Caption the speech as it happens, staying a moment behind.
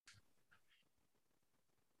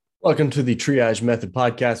Welcome to the Triage Method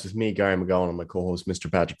podcast with me, Gary McGowan, and my co-host,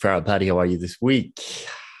 Mr. Patrick Farrell. Patty, how are you this week?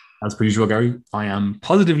 As per usual, Gary, I am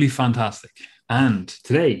positively fantastic. And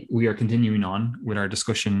today we are continuing on with our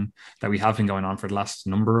discussion that we have been going on for the last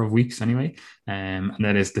number of weeks anyway. And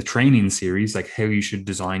that is the training series, like how you should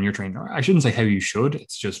design your training. I shouldn't say how you should,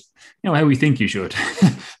 it's just, how we think you should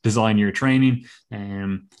design your training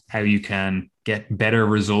and how you can get better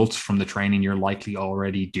results from the training you're likely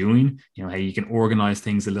already doing, how you can organize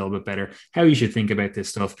things a little bit better, how you should think about this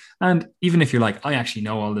stuff. And even if you're like, I actually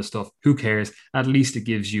know all this stuff, who cares? At least it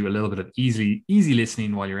gives you a little bit of easy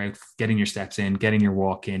listening while you're out getting your steps in, getting your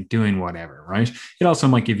walk in, doing whatever, right? It also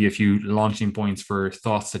might give you a few launching points for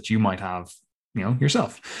thoughts that you might have,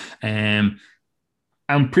 yourself. And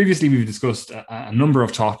previously we've discussed a number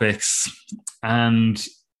of topics, and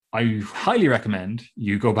I highly recommend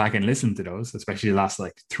you go back and listen to those, especially the last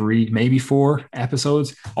like 3, maybe 4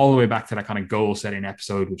 episodes, all the way back to that kind of goal setting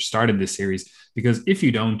episode, which started this series. Because if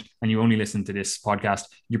you don't, and you only listen to this podcast,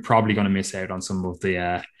 you're probably going to miss out on some of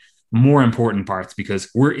the more important parts, because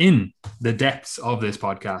we're in the depths of this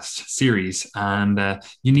podcast series and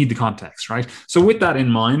you need the context, right? So with that in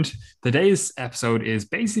mind, today's episode is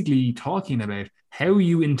basically talking about how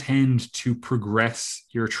you intend to progress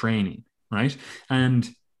your training, right? And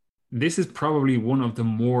this is probably one of the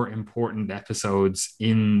more important episodes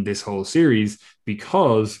in this whole series,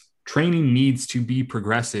 because training needs to be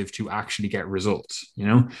progressive to actually get results.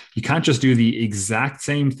 You can't just do the exact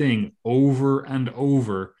same thing over and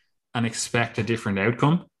over and expect a different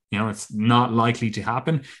outcome. It's not likely to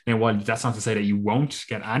happen. And while that's not to say that you won't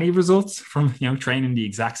get any results from, training the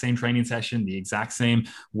exact same training session, the exact same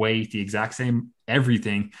weight, the exact same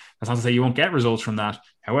everything, that's not to say you won't get results from that.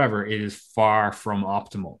 However, it is far from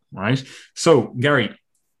optimal, right? So, Gary,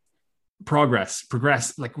 progress,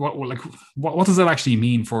 what does that actually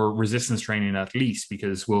mean for resistance training, at least?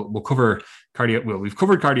 Because we'll cover we've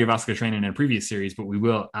covered cardiovascular training in a previous series, but we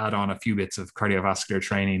will add on a few bits of cardiovascular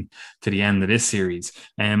training to the end of this series.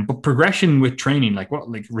 But progression with training, like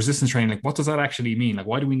resistance training, like what does that actually mean? Like,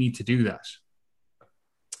 why do we need to do that?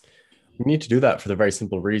 We need to do that for the very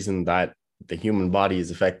simple reason that the human body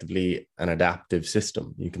is effectively an adaptive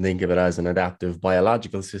system. You can think of it as an adaptive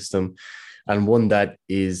biological system, and one that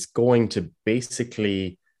is going to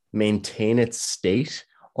basically maintain its state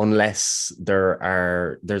unless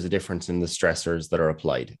there's a difference in the stressors that are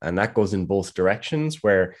applied. And that goes in both directions,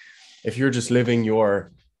 where if you're just living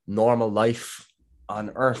your normal life on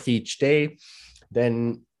Earth each day,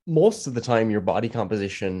 then most of the time your body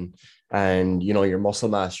composition and your muscle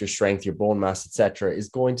mass, your strength, your bone mass, etc., is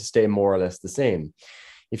going to stay more or less the same.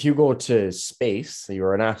 If you go to space, so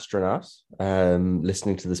you're an astronaut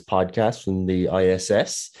listening to this podcast from the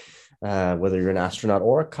ISS, whether you're an astronaut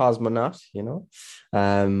or a cosmonaut,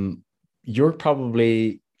 you're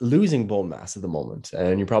probably losing bone mass at the moment,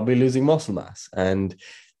 and you're probably losing muscle mass, and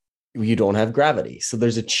you don't have gravity. So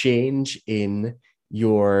there's a change in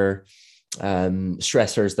your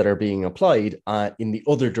stressors that are being applied in the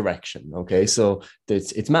other direction. Okay, so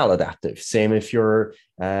it's maladaptive. Same if you're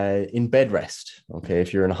in bed rest. Okay,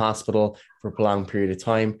 if you're in a hospital for a prolonged period of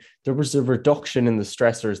time, there was a reduction in the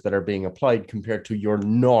stressors that are being applied compared to your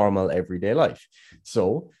normal everyday life.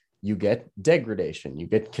 So you get degradation, you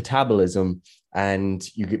get catabolism, and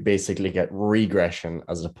basically get regression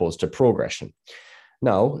as opposed to progression.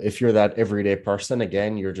 Now, if you're that everyday person,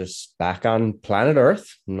 again, you're just back on planet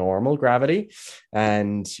Earth, normal gravity,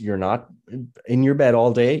 and you're not in your bed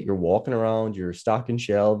all day, you're walking around, you're stocking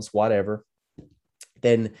shelves, whatever,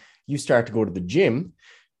 then you start to go to the gym.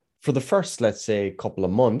 For the first, let's say, couple of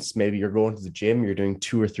months, maybe you're going to the gym, you're doing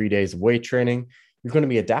 2 or 3 days of weight training. You're going to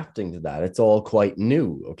be adapting to that. It's all quite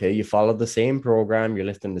new. Okay. You follow the same program, you're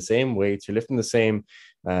lifting the same weights, you're lifting the same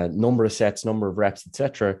number of sets, number of reps,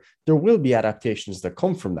 etc. There will be adaptations that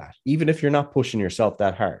come from that, even if you're not pushing yourself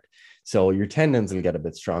that hard. So your tendons will get a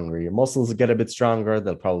bit stronger, your muscles will get a bit stronger,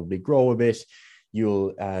 they'll probably grow a bit,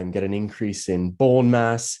 you'll get an increase in bone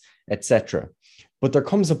mass, etc. But there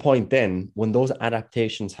comes a point then when those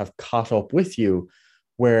adaptations have caught up with you,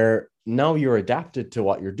 where now you're adapted to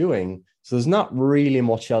what you're doing. So there's not really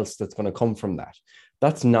much else that's going to come from that.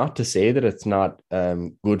 That's not to say that it's not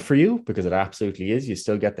good for you, because it absolutely is. You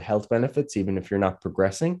still get the health benefits, even if you're not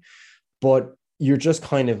progressing, but you're just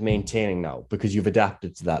kind of maintaining now because you've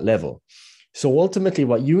adapted to that level. So ultimately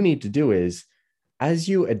what you need to do is, as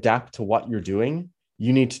you adapt to what you're doing,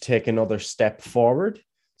 you need to take another step forward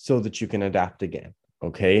so that you can adapt again.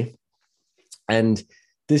 Okay. And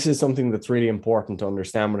this is something that's really important to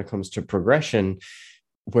understand when it comes to progression,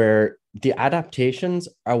 where the adaptations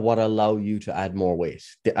are what allow you to add more weight.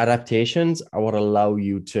 The adaptations are what allow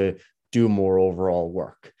you to do more overall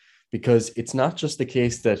work. because it's not just the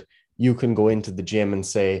case that you can go into the gym and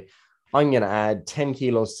say, I'm going to add 10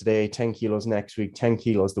 kilos today, 10 kilos next week, 10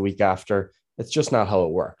 kilos the week after. It's just not how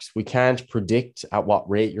it works. We can't predict at what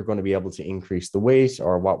rate you're going to be able to increase the weight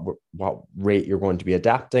or what rate you're going to be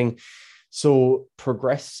adapting. So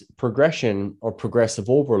progression or progressive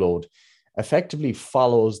overload effectively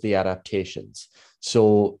follows the adaptations.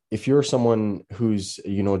 So if you're someone who's,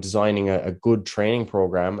 designing a good training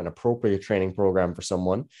program, an appropriate training program for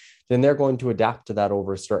someone, then they're going to adapt to that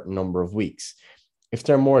over a certain number of weeks. If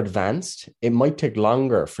they're more advanced, it might take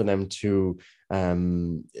longer for them to,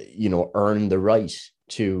 earn the right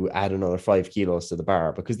to add another 5 kilos to the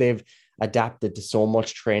bar, because they've adapted to so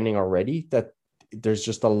much training already that there's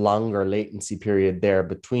just a longer latency period there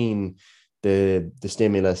between the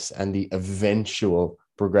stimulus and the eventual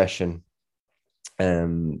progression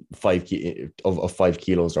of 5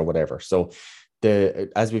 kilos or whatever. So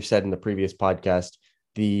as we've said in the previous podcast,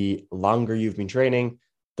 the longer you've been training,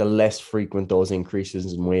 the less frequent those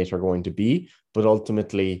increases in weight are going to be. But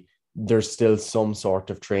ultimately, there's still some sort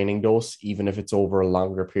of training dose, even if it's over a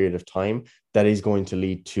longer period of time, that is going to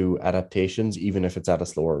lead to adaptations, even if it's at a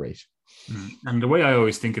slower rate. And the way I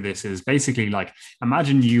always think of this is basically like,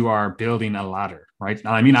 imagine you are building a ladder, right? And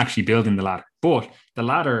I mean, actually building the ladder, but the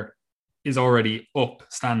ladder is already up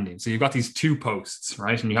standing. So you've got these 2 posts,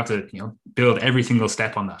 right? And you have to, build every single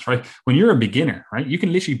step on that, right? When you're a beginner, right, you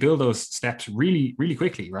can literally build those steps really, really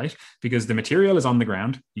quickly, right? Because the material is on the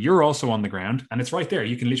ground, you're also on the ground, and it's right there.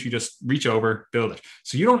 You can literally just reach over, build it.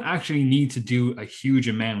 So you don't actually need to do a huge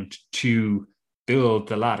amount to build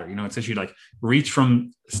the ladder. It's actually like reach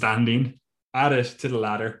from standing, add it to the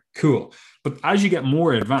ladder, cool. But as you get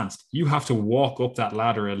more advanced, you have to walk up that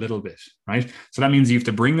ladder a little bit, right? So that means you have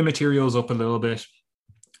to bring the materials up a little bit,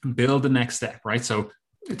 build the next step, right? So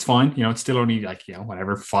it's fine, it's still only like,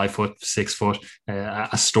 whatever, 5 foot, 6 foot,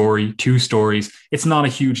 a story, 2 stories. It's not a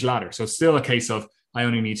huge ladder. So it's still a case of, I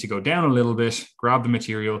only need to go down a little bit, grab the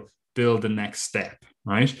material, build the next step,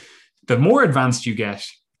 right? The more advanced you get,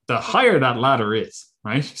 the higher that ladder is,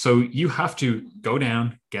 right? So you have to go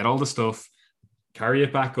down, get all the stuff, carry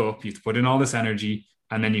it back up, you have to put in all this energy,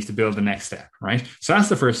 and then you have to build the next step, right? So that's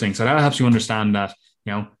the first thing. So that helps you understand that,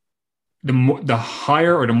 the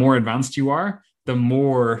higher or the more advanced you are, the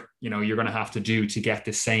more, you're going to have to do to get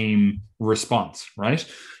the same response, right?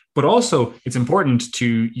 But also it's important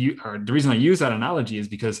or the reason I use that analogy is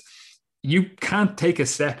because you can't take a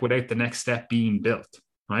step without the next step being built,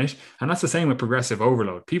 right? And that's the same with progressive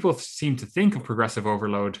overload. People seem to think of progressive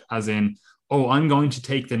overload as in, oh, I'm going to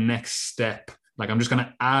take the next step. Like I'm just going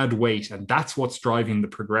to add weight, and that's what's driving the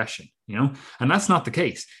progression, and that's not the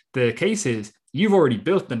case. The case is you've already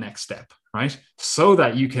built the next step, right? So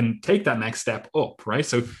that you can take that next step up, right?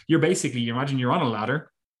 So you're basically, you imagine you're on a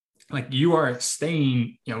ladder, like you are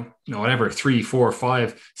staying, whatever, 3, 4,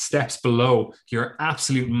 5 steps below your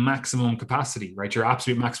absolute maximum capacity, right? Your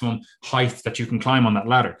absolute maximum height that you can climb on that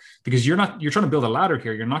ladder, because you're trying to build a ladder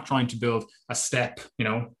here. You're not trying to build a step,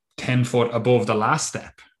 10 foot above the last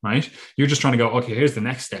step, right? You're just trying to go, okay, here's the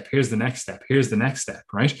next step. Here's the next step. Here's the next step,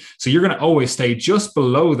 right? So you're going to always stay just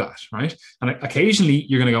below that, right? And occasionally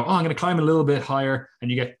you're going to go, oh, I'm going to climb a little bit higher,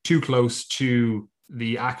 and you get too close to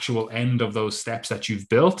the actual end of those steps that you've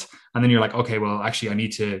built. And then you're like, okay, well, actually I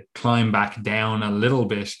need to climb back down a little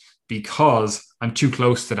bit because I'm too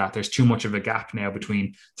close to that. There's too much of a gap now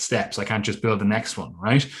between steps. I can't just build the next one,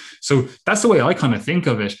 right? So that's the way I kind of think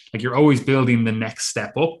of it. Like you're always building the next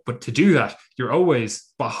step up, but to do that, you're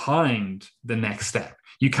always behind the next step.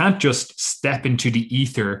 You can't just step into the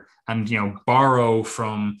ether and, borrow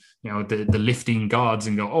from, the lifting gods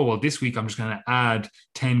and go, oh, well, this week I'm just going to add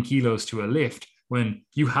 10 kilos to a lift, when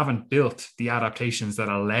you haven't built the adaptations that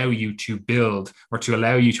allow you to build or to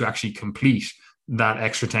allow you to actually complete that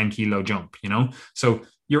extra 10 kilo jump, So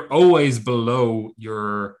you're always below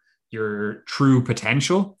your true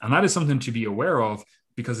potential. And that is something to be aware of,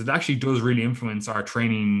 because it actually does really influence our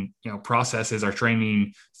training, processes, our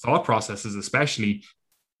training thought processes, especially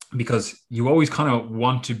because you always kind of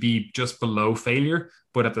want to be just below failure,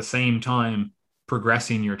 but at the same time,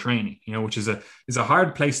 progressing your training, which is a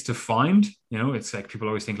hard place to find. It's like people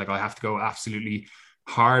always think like, I have to go absolutely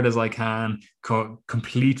hard as I can,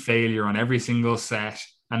 complete failure on every single set.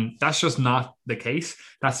 And that's just not the case.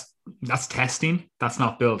 That's testing. That's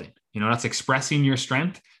not building, that's expressing your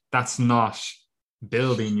strength. That's not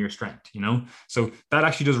building your strength, So that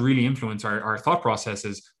actually does really influence our thought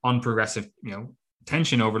processes on progressive,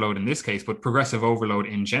 tension overload in this case, but progressive overload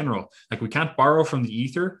in general. Like we can't borrow from the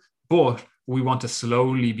ether, but we want to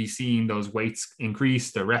slowly be seeing those weights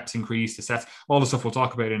increase, the reps increase, the sets, all the stuff we'll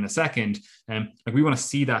talk about in a second. Like we want to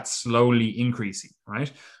see that slowly increasing,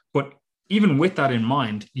 right? But even with that in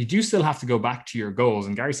mind, you do still have to go back to your goals.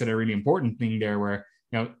 And Gary said a really important thing there where,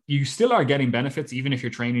 you still are getting benefits, even if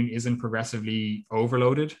your training isn't progressively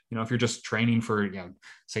overloaded. If you're just training for,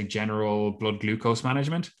 say, general blood glucose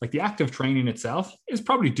management, like the act of training itself is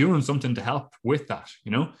probably doing something to help with that,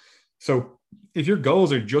 So if your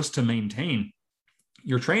goals are just to maintain,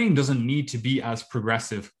 your training doesn't need to be as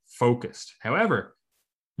progressive focused. However,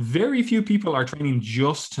 very few people are training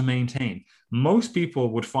just to maintain. Most people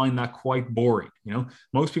would find that quite boring.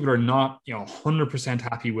 Most people are not, 100%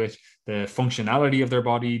 happy with the functionality of their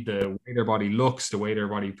body, the way their body looks, the way their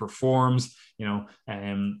body performs,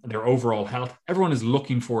 their overall health. Everyone is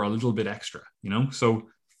looking for a little bit extra, So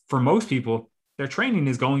for most people, their training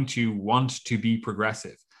is going to want to be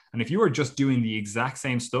progressive. And if you are just doing the exact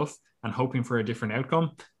same stuff and hoping for a different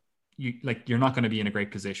outcome, you're not going to be in a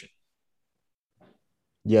great position.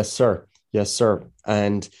 Yes, sir. Yes, sir.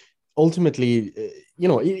 And ultimately,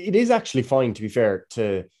 it is actually fine, to be fair,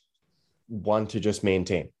 to want to just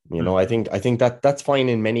maintain. I think that's fine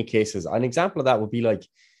in many cases. An example of that would be like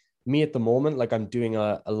me at the moment. Like I'm doing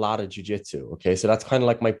a lot of jiu-jitsu. Okay. So that's kind of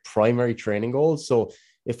like my primary training goal. So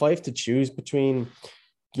if I have to choose between,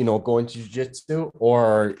 going to jiu-jitsu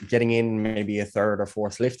or getting in maybe a third or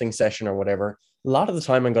fourth lifting session or whatever, a lot of the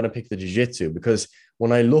time I'm going to pick the jiu-jitsu, because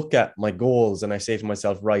when I look at my goals and I say to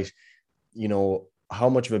myself, right, how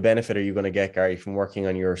much of a benefit are you going to get, Gary, from working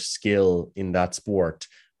on your skill in that sport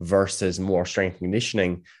versus more strength and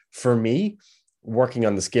conditioning? For me, working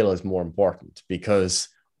on the skill is more important, because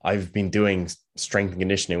I've been doing strength and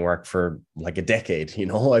conditioning work for like a decade.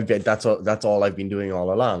 That's all I've been doing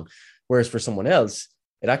all along. Whereas for someone else,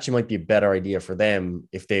 it actually might be a better idea for them,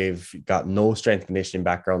 if they've got no strength conditioning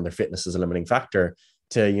background, their fitness is a limiting factor,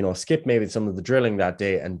 to, skip maybe some of the drilling that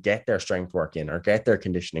day and get their strength work in or get their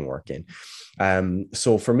conditioning work in.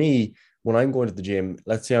 So for me, when I'm going to the gym,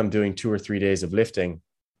 let's say I'm doing 2 or 3 days of lifting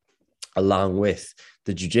along with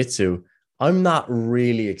the jiu-jitsu, I'm not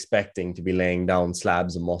really expecting to be laying down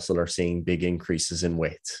slabs of muscle or seeing big increases in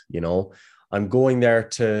weight. I'm going there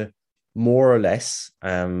to more or less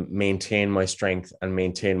maintain my strength and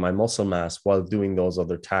maintain my muscle mass while doing those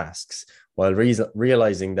other tasks, while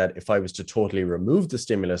realizing that if I was to totally remove the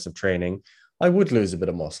stimulus of training, I would lose a bit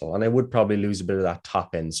of muscle and I would probably lose a bit of that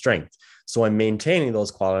top end strength. So I'm maintaining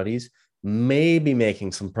those qualities, maybe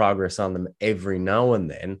making some progress on them every now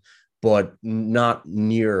and then, but not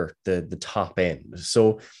near the top end.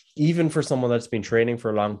 So even for someone that's been training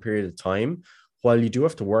for a long period of time, while you do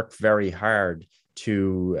have to work very hard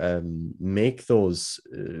to make those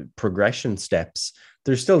progression steps,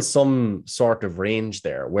 there's still some sort of range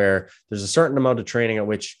there where there's a certain amount of training at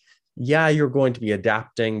which, you're going to be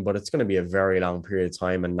adapting, but it's going to be a very long period of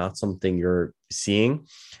time and not something you're seeing.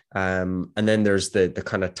 And then there's the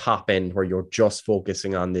kind of top end where you're just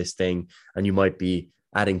focusing on this thing and you might be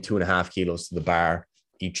adding 2.5 kilos to the bar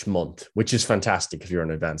each month, which is fantastic if you're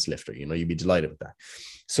an advanced lifter. You'd be delighted with that.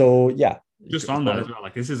 So yeah. Just on that as well,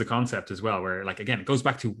 like this is a concept as well where, like, again, it goes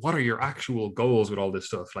back to what are your actual goals with all this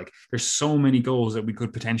stuff. Like there's so many goals that we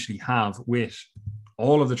could potentially have with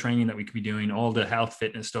all of the training that we could be doing, all the health,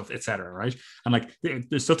 fitness stuff, etc. Right? And like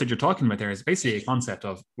the stuff that you're talking about there is basically a concept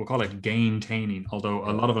of, we'll call it gaintaining, although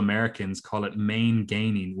a lot of Americans call it main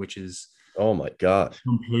gaining, which is, oh my God,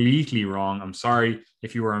 completely wrong. I'm sorry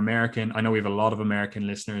if you were American. I know we have a lot of American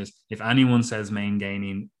listeners. If anyone says main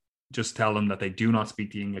gaining, just tell them that they do not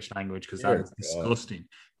speak the English language, because that is disgusting.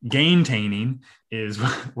 Gaintaining is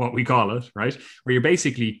what we call it, right? Where you're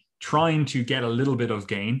basically trying to get a little bit of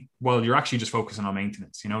gain while you're actually just focusing on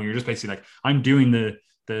maintenance. You're just basically like, I'm doing the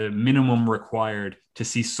minimum required to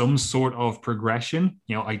see some sort of progression.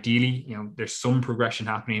 Ideally, there's some progression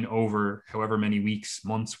happening over however many weeks,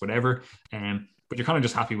 months, whatever. But you're kind of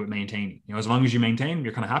just happy with maintaining. As long as you maintain,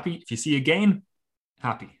 you're kind of happy. If you see a gain,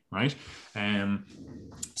 happy, right?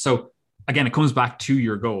 So again, it comes back to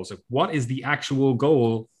your goals. Like, what is the actual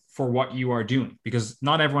goal for what you are doing? Because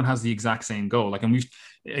not everyone has the exact same goal. Like, and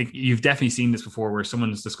you've definitely seen this before, where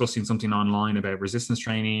someone's discussing something online about resistance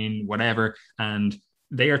training, whatever, and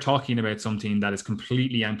they are talking about something that is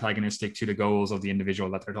completely antagonistic to the goals of the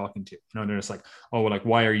individual that they're talking to. They're just like, oh, well, like,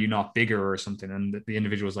 why are you not bigger or something? And the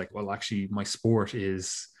individual is like, well, actually, my sport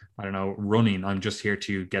is, I don't know, running. I'm just here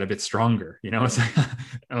to get a bit stronger. It's like,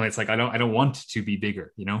 it's like, I don't want to be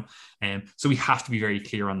bigger, And so we have to be very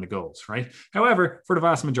clear on the goals, right? However, for the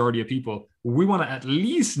vast majority of people, we want to at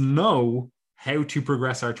least know how to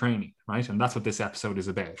progress our training, right? And that's what this episode is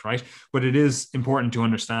about, right? But it is important to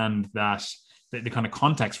understand that the kind of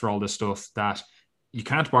context for all this stuff, that you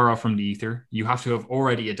can't borrow from the ether. You have to have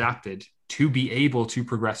already adapted to be able to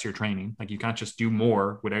progress your training. Like, you can't just do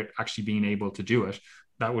more without actually being able to do it.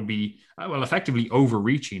 that would be, well, effectively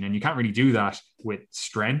overreaching. And you can't really do that with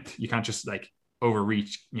strength. You can't just like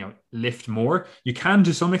overreach, lift more. You can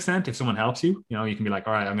to some extent if someone helps you. You can be like,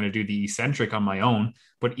 all right, I'm going to do the eccentric on my own.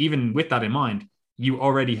 But even with that in mind, you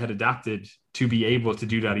already had adapted to be able to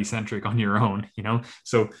do that eccentric on your own,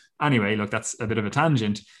 So anyway, look, that's a bit of a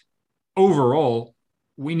tangent. Overall,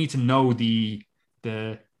 we need to know the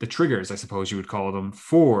triggers, I suppose you would call them,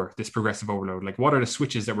 for this progressive overload. Like, what are the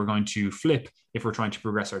switches that we're going to flip if we're trying to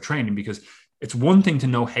progress our training? Because it's one thing to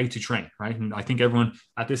know how to train, right? And I think everyone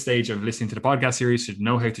at this stage of listening to the podcast series should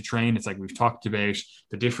know how to train. It's like we've talked about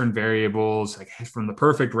the different variables, like from the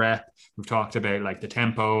perfect rep. We've talked about like the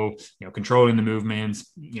tempo, controlling the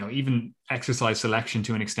movements, even exercise selection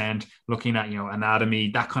to an extent, looking at,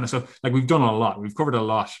 anatomy, that kind of stuff. Like we've done a lot. We've covered a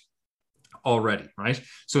lot already, right?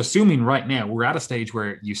 So assuming right now we're at a stage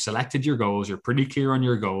where you selected your goals, you're pretty clear on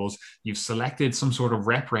your goals, you've selected some sort of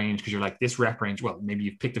rep range because you're like, this rep range, well, maybe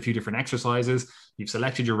you've picked a few different exercises, you've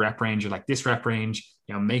selected your rep range, you're like, this rep range,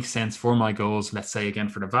 makes sense for my goals. Let's say again,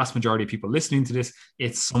 for the vast majority of people listening to this,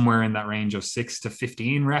 it's somewhere in that range of 6 to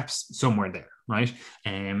 15 reps, somewhere there, right?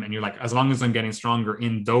 And you're like, as long as I'm getting stronger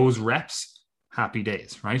in those reps, happy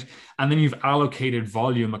days, right? And then you've allocated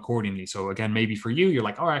volume accordingly. So again, maybe for you, you're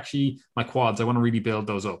like, oh, actually my quads, I want to really build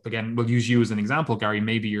those up. Again, we'll use you as an example, Gary.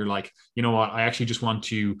 Maybe you're like, you know what, I actually just want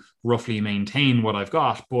to roughly maintain what I've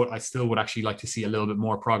got, but I still would actually like to see a little bit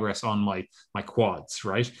more progress on my quads,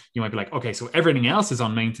 right? You might be like, okay, so everything else is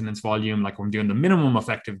on maintenance volume, like I'm doing the minimum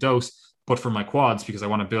effective dose, but for my quads, because I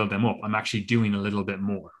want to build them up, I'm actually doing a little bit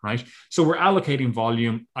more, right? So we're allocating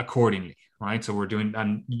volume accordingly, right? So we're doing,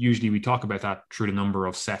 and usually we talk about that through the number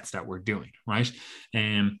of sets that we're doing, right?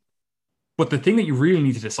 But the thing that you really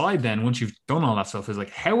need to decide then, once you've done all that stuff, is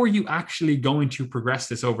like, how are you actually going to progress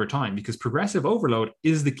this over time? Because progressive overload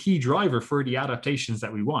is the key driver for the adaptations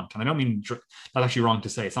that we want. And I don't mean, that's actually wrong to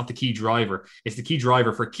say. It's not the key driver. It's the key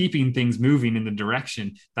driver for keeping things moving in the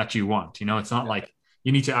direction that you want. It's not like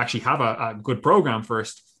you need to actually have a good program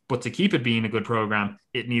first, but to keep it being a good program,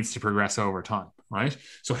 it needs to progress over time, right?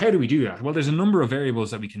 So how do we do that? Well, there's a number of variables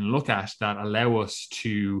that we can look at that allow us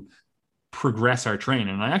to progress our training.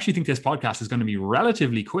 And I actually think this podcast is going to be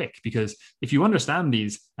relatively quick, because if you understand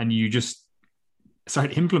these and you just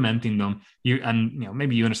start implementing them,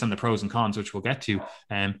 maybe you understand the pros and cons, which we'll get to,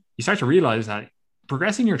 you start to realize that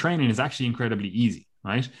progressing your training is actually incredibly easy.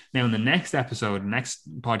 Right now, in the next episode, next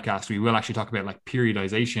podcast, we will actually talk about like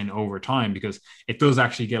periodization over time, because it does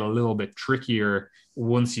actually get a little bit trickier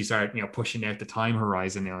once you start, pushing out the time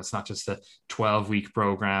horizon. It's not just a 12-week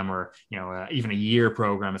program or, even a year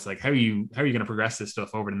program. It's like, how are you going to progress this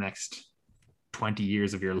stuff over the next 20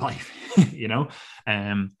 years of your life,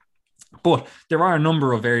 but there are a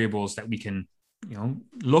number of variables that we can,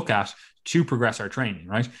 look at to progress our training,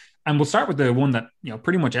 right? And we'll start with the one that,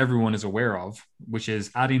 pretty much everyone is aware of, which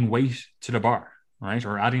is adding weight to the bar, right?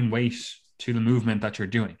 Or adding weight to the movement that you're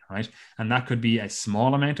doing, right? And that could be a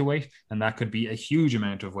small amount of weight, and that could be a huge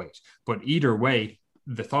amount of weight. But either way,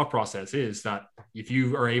 the thought process is that if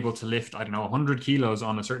you are able to lift, 100 kilos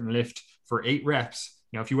on a certain lift for 8 reps,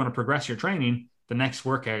 if you want to progress your training, the next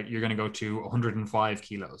workout, you're going to go to 105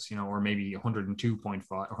 kilos, or maybe 102.5,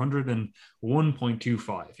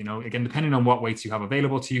 101.25, again, depending on what weights you have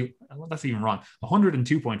available to you. Well, that's even wrong.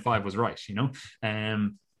 102.5 was right,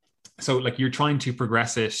 so like you're trying to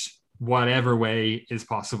progress it whatever way is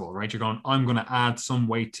possible, right? You're going, I'm going to add some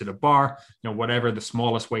weight to the bar, whatever the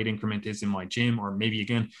smallest weight increment is in my gym. Or maybe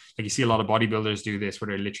again, like you see a lot of bodybuilders do this, where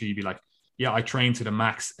they literally be like, yeah, I train to the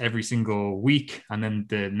max every single week. And then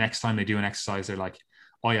the next time they do an exercise, they're like,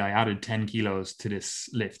 oh yeah, I added 10 kilos to this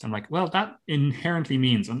lift. I'm like, well, that inherently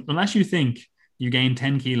means, unless you think you gain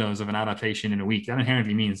 10 kilos of an adaptation in a week, that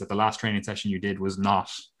inherently means that the last training session you did was not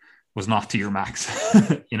to your max,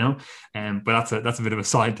 but that's a bit of a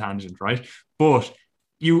side tangent, right? But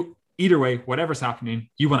either way, whatever's happening,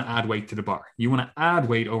 you want to add weight to the bar. You want to add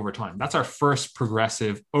weight over time. That's our first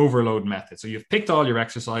progressive overload method. So you've picked all your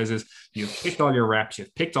exercises, you've picked all your reps,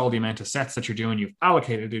 you've picked all the amount of sets that you're doing, you've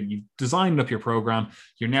allocated it, you've designed up your program.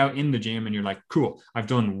 You're now in the gym and you're like, cool, I've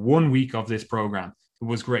done 1 week of this program. It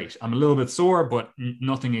was great. I'm a little bit sore, but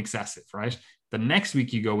nothing excessive, right? The next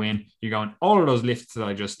week you go in, you're going, all of those lifts that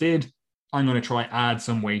I just did, I'm going to try add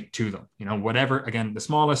some weight to them, whatever, again, the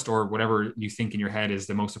smallest or whatever you think in your head is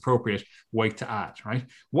the most appropriate weight to add, right?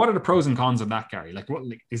 What are the pros and cons of that, Gary? Like, what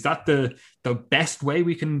is that the best way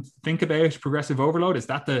we can think about progressive overload? Is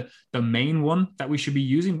that the main one that we should be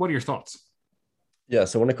using? What are your thoughts? Yeah.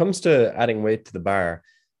 So when it comes to adding weight to the bar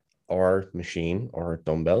or machine or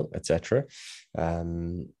dumbbell, etc.,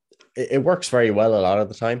 it works very well a lot of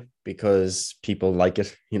the time. because people like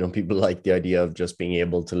it. People like the idea of just being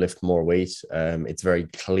able to lift more weight. It's very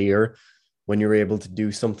clear when you're able to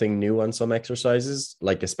do something new on some exercises,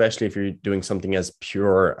 like especially if you're doing something as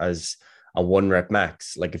pure as a 1 rep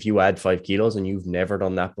max. Like if you add 5 kilos and you've never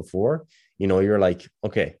done that before, you're like,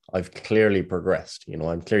 okay, I've clearly progressed.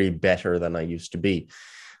 I'm clearly better than I used to be.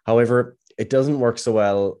 However, it doesn't work so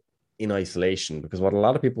well in isolation, because what a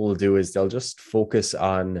lot of people will do is they'll just focus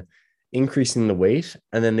on increasing the weight,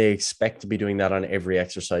 and then they expect to be doing that on every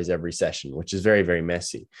exercise, every session, which is very, very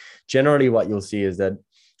messy. Generally, what you'll see is that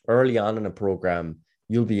early on in a program,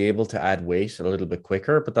 you'll be able to add weight a little bit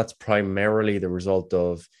quicker, but that's primarily the result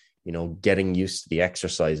of, getting used to the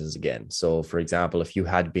exercises again. So for example, if you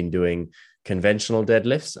had been doing conventional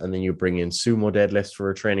deadlifts and then you bring in sumo deadlifts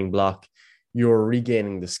for a training block, you're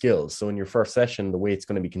regaining the skills. So in your first session, the weight's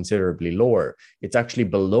going to be considerably lower. It's actually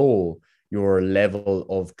below your level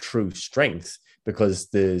of true strength, because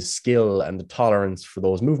the skill and the tolerance for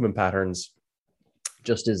those movement patterns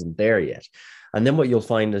just isn't there yet. And then what you'll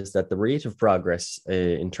find is that the rate of progress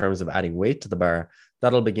in terms of adding weight to the bar,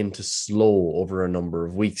 that'll begin to slow over a number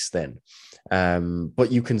of weeks then.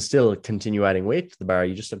 But you can still continue adding weight to the bar.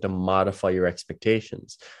 You just have to modify your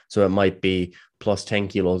expectations. So it might be plus 10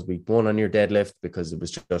 kilos week 1 on your deadlift, because it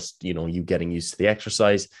was just, you getting used to the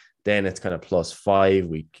exercise. Then it's kind of plus 5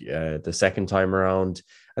 week the second time around.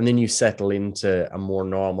 And then you settle into a more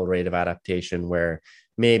normal rate of adaptation, where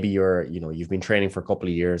maybe you've been training for a couple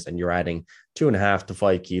of years and you're adding 2.5 to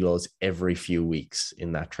 5 kilos every few weeks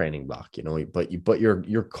in that training block, but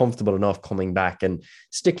you're comfortable enough coming back and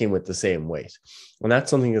sticking with the same weight. And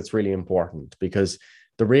that's something that's really important, because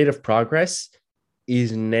the rate of progress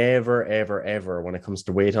is never, ever, ever, when it comes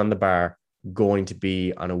to weight on the bar, going to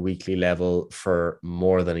be on a weekly level for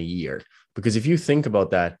more than a year. Because if you think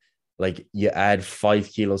about that, like you add 5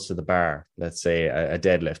 kilos to the bar, let's say a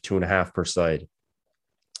deadlift, 2.5 per side.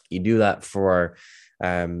 You do that for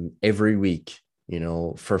every week,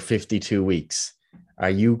 for 52 weeks. Are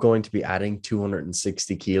you going to be adding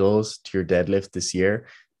 260 kilos to your deadlift this year?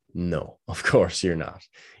 No, of course you're not.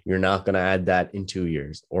 You're not going to add that in 2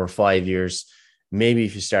 years or 5 years. Maybe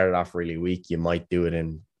if you started off really weak, you might do it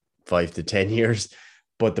in 5 to 10 years.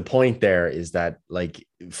 But the point there is that, like,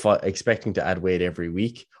 expecting to add weight every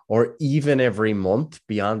week or even every month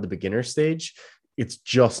beyond the beginner stage, it's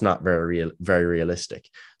just not very realistic.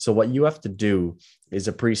 So what you have to do is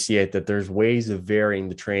appreciate that there's ways of varying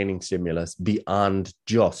the training stimulus beyond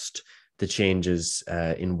just the changes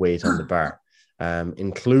in weight on the bar,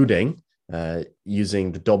 including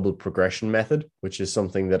using the double progression method, which is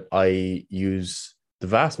something that I use the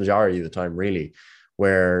vast majority of the time, really,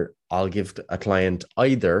 where I'll give a client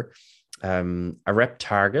either a rep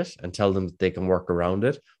target and tell them that they can work around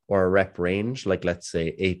it, or a rep range, like let's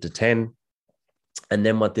say 8 to 10. And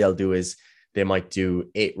then what they'll do is they might do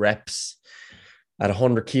 8 reps at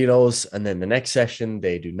 100 kilos. And then the next session,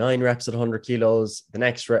 they do 9 reps at 100 kilos. The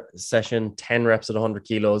next session, 10 reps at 100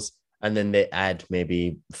 kilos. And then they add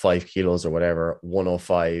maybe 5 kilos or whatever,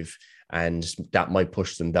 105. And that might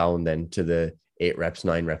push them down then to the 8 reps,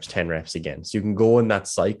 9 reps, 10 reps again. So you can go in that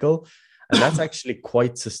cycle. And that's actually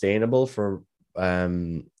quite sustainable for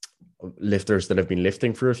lifters that have been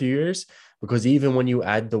lifting for a few years, because even when you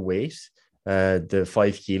add the weight, the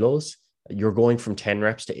 5 kilos, you're going from 10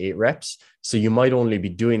 reps to 8 reps. So you might only be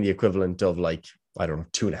doing the equivalent of, like, I don't know,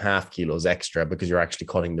 2.5 kilos extra, because you're actually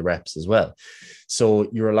cutting the reps as well. So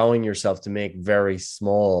you're allowing yourself to make very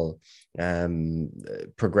small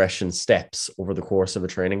progression steps over the course of a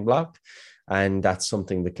training block. And that's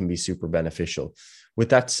something that can be super beneficial. With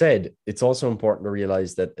that said, it's also important to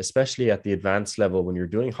realize that, especially at the advanced level, when you're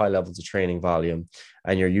doing high levels of training volume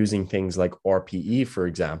and you're using things like RPE, for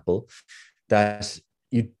example, that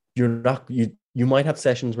you might have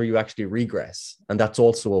sessions where you actually regress, and that's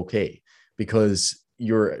also okay, because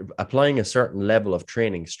you're applying a certain level of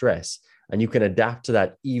training stress, and you can adapt to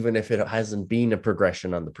that even if it hasn't been a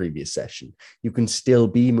progression on the previous session. You can still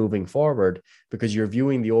be moving forward, because you're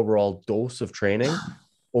viewing the overall dose of training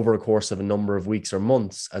over a course of a number of weeks or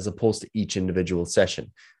months, as opposed to each individual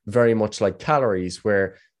session. Very much like calories,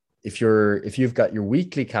 where if you've got your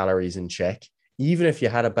weekly calories in check, even if you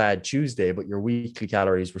had a bad Tuesday, but your weekly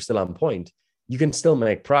calories were still on point, you can still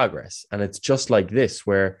make progress. And it's just like this,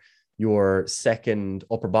 where your second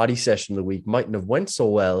upper body session of the week mightn't have went so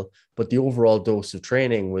well, but the overall dose of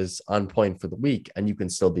training was on point for the week, and you can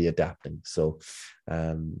still be adapting. So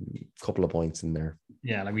a couple of points in there.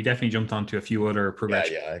 Yeah, like we definitely jumped onto a few other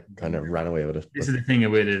progressions. Yeah, I kind of ran away with it. This is the thing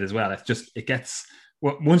with it as well. It gets,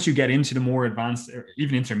 once you get into the more advanced or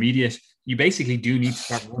even intermediate, you basically do need to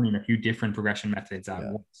start running a few different progression methods at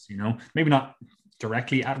once, maybe not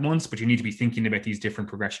directly at once, but you need to be thinking about these different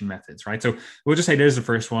progression methods, right? So we'll just say there's the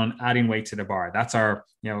first one, adding weight to the bar. That's our,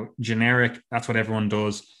 generic, that's what everyone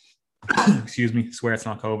does. Excuse me, swear it's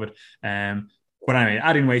not COVID. But anyway,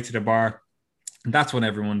 adding weight to the bar, that's what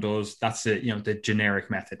everyone does. That's it, the generic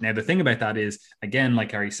method. Now, the thing about that is, again,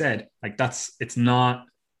 like Harry said, like it's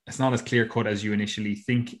not as clear cut as you initially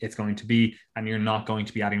think it's going to be, and you're not going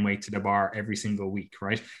to be adding weight to the bar every single week,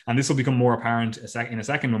 right? And this will become more apparent in a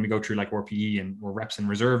second when we go through like RPE and or reps in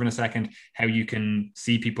reserve in a second, how you can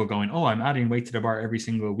see people going, oh, I'm adding weight to the bar every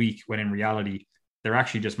single week, when in reality, they're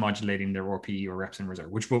actually just modulating their RPE or reps in reserve,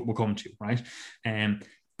 which we'll come to, right? And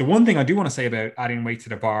the one thing I do want to say about adding weight to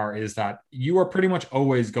the bar is that you are pretty much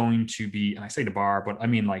always going to be, and I say the bar, but I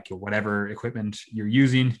mean like whatever equipment you're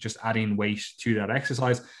using, just adding weight to that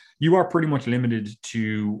exercise, you are pretty much limited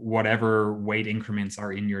to whatever weight increments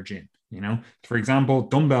are in your gym. For example,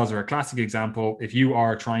 dumbbells are a classic example. If you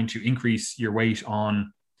are trying to increase your weight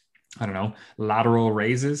on, I don't know, lateral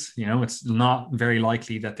raises, it's not very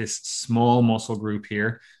likely that this small muscle group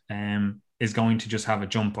here is going to just have a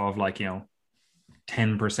jump of like,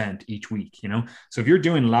 10% each week, So if you're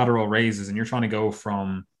doing lateral raises and you're trying to go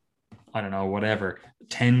from, I don't know, whatever,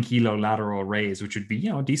 10 kilo lateral raise, which would be,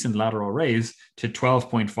 a decent lateral raise, to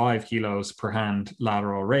 12.5 kilos per hand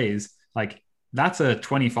lateral raise, like that's a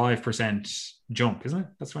 25% jump, isn't it?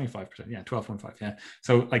 That's 25%. Yeah, 12.5. Yeah.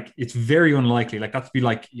 So like, it's very unlikely. Like that'd be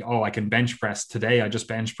like, oh, I can bench press today. I just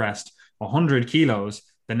bench pressed 100 kilos.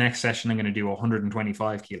 The next session, I'm going to do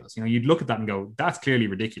 125 kilos. You'd look at that and go, that's clearly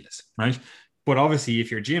ridiculous, right? But obviously,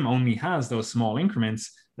 if your gym only has those small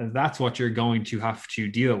increments, then that's what you're going to have to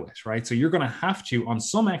deal with, right? So you're going to have to, on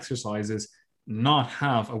some exercises, not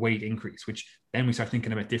have a weight increase, which then we start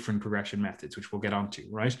thinking about different progression methods, which we'll get onto,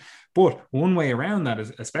 right? But one way around that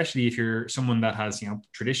is, especially if you're someone that has,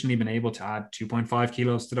 traditionally been able to add 2.5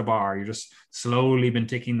 kilos to the bar, you're just slowly been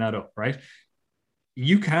ticking that up, right?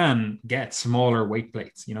 You can get smaller weight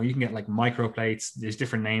plates. You can get like micro plates. There's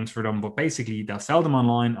different names for them, but basically they'll sell them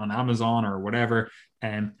online on Amazon or whatever.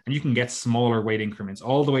 And you can get smaller weight increments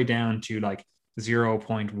all the way down to like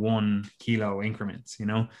 0.1 kilo increments,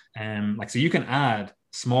 so you can add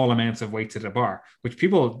small amounts of weight to the bar, which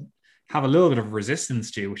people have a little bit of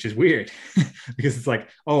resistance to, which is weird because it's like,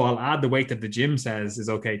 oh, I'll add the weight that the gym says is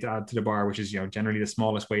okay to add to the bar, which is, generally the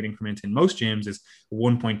smallest weight increment in most gyms is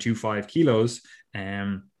 1.25 kilos.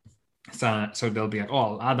 So they'll be like,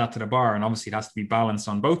 oh, I'll add that to the bar. And obviously it has to be balanced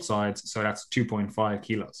on both sides. So that's 2.5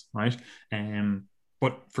 kilos, right?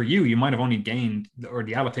 But for you might have only gained, or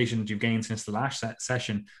the adaptation that you've gained since the last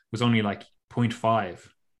session was only like 0.5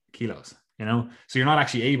 kilos, so you're not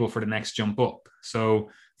actually able for the next jump up. So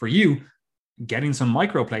for you, getting some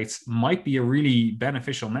micro plates might be a really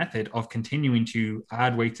beneficial method of continuing to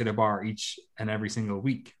add weight to the bar each and every single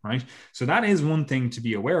week, right? So that is one thing to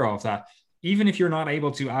be aware of, that even if you're not able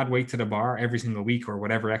to add weight to the bar every single week or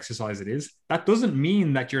whatever exercise it is, that doesn't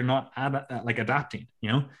mean that you're not adapting.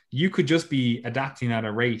 You could just be adapting at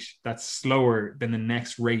a rate that's slower than the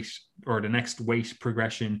next rate or the next weight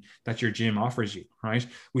progression that your gym offers you, right?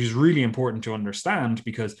 Which is really important to understand,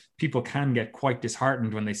 because people can get quite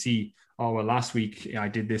disheartened when they see, oh, well, last week I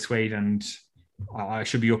did this weight and I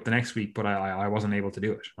should be up the next week, but I wasn't able to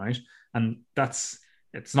do it, right? And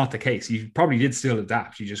it's not the case. You probably did still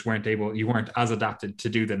adapt. You just you weren't as adapted to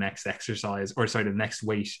do the next exercise, or sorry, the next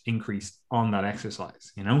weight increase on that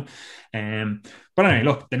exercise, But anyway,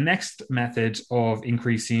 look, the next method of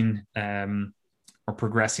increasing or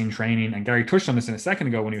progressing training, and Gary touched on this in a second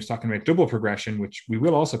ago when he was talking about double progression, which we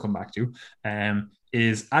will also come back to,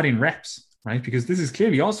 is adding reps, right? Because this is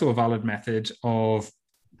clearly also a valid method of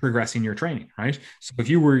progressing your training, right? So if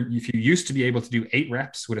you used to be able to do 8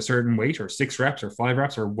 reps with a certain weight, or 6 reps or 5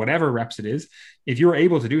 reps or whatever reps it is, if you're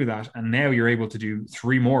able to do that and now you're able to do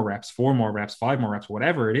 3 more reps, 4 more reps, 5 more reps,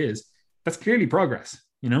 whatever it is, that's clearly progress.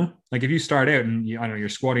 Like if you start out and you're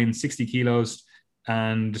squatting 60 kilos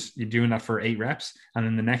and you're doing that for 8 reps, and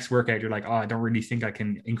then the next workout you're like, oh, I don't really think I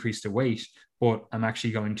can increase the weight, but I'm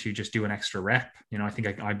actually going to just do an extra rep. I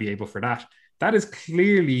think I'd be able for that. That is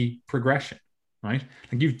clearly progression, right?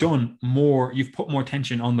 Like you've put more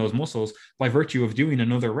tension on those muscles by virtue of doing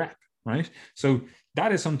another rep, right? So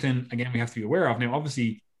that is something, again, we have to be aware of. Now,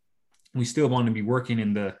 obviously, we still want to be working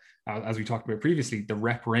in the, as we talked about previously, the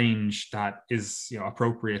rep range that is,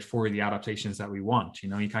 appropriate for the adaptations that we want.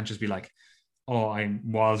 You can't just be like, oh, I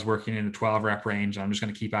was working in the 12 rep range, and I'm just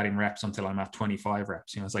going to keep adding reps until I'm at 25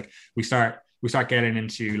 reps. It's like we start getting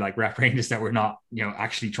into like rep ranges that we're not,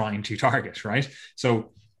 actually trying to target, right?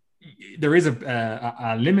 So there is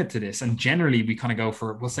a limit to this, and generally we kind of go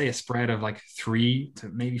for, we'll say, a spread of like 3 to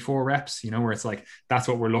maybe 4 reps, where it's like that's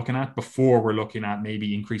what we're looking at before we're looking at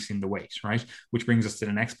maybe increasing the weight, right? Which brings us to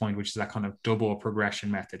the next point, which is that kind of double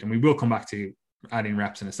progression method, and we will come back to adding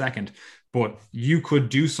reps in a second. But you could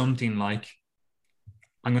do something like,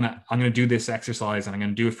 I'm gonna do this exercise and I'm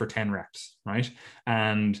gonna do it for 10 reps, right?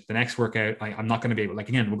 And the next workout, I'm not gonna be able, like,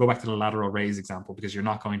 again, we'll go back to the lateral raise example, because you're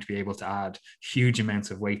not going to be able to add huge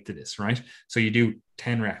amounts of weight to this, right? So you do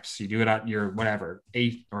 10 reps, you do it at your whatever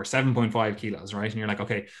 8 or 7.5 kilos, right? And you're like,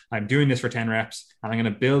 okay, I'm doing this for 10 reps, and I'm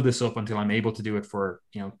gonna build this up until I'm able to do it for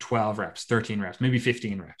 12 reps, 13 reps, maybe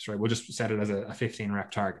 15 reps, right? We'll just set it as a 15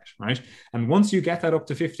 rep target, right? And once you get that up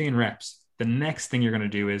to 15 reps, the next thing you're gonna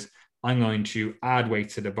do is, I'm going to add weight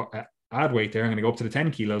to the add weight there. I'm going to go up to the 10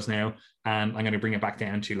 kilos now, and I'm going to bring it back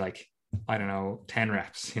down to, like, I don't know, 10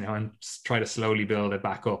 reps, and try to slowly build it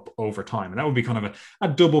back up over time. And that would be kind of a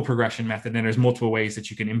double progression method. And there's multiple ways that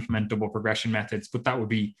you can implement double progression methods, but that would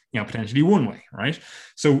be, potentially one way, right?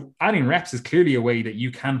 So adding reps is clearly a way that you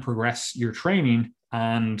can progress your training,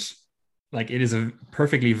 and like, it is a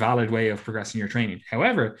perfectly valid way of progressing your training.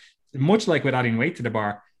 However, much like with adding weight to the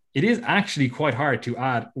bar, it is actually quite hard to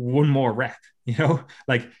add one more rep.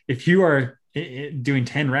 Like, if you are doing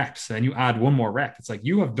 10 reps and you add one more rep, it's like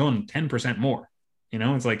you have done 10% more.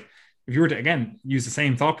 It's like, if you were to, again, use the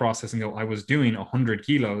same thought process and go, I was doing 100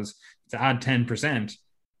 kilos to add 10%,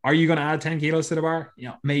 are you going to add 10 kilos to the bar?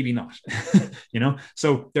 Maybe not.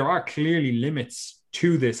 So there are clearly limits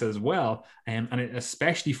to this as well. And it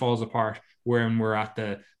especially falls apart when we're at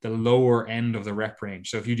the lower end of the rep range.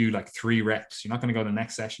 So if you do like 3 reps, you're not going to go to the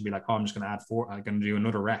next session and be like, oh, I'm just going to add 4. I'm going to do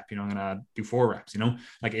another rep. I'm going to do 4 reps.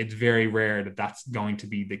 Like, it's very rare that that's going to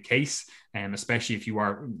be the case. And especially if you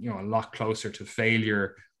are, a lot closer to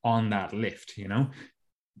failure on that lift.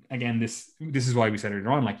 Again, this is why we said earlier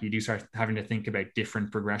on, like, you do start having to think about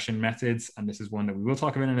different progression methods. And this is one that we will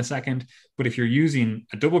talk about in a second. But if you're using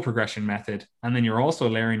a double progression method, and then you're also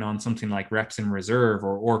layering on something like reps in reserve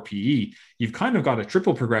or RPE, you've kind of got a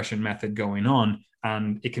triple progression method going on,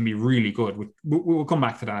 and it can be really good. We'll come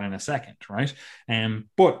back to that in a second, right?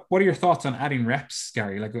 But what are your thoughts on adding reps,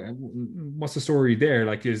 Gary? Like, what's the story there?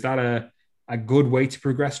 Like, is that a good way to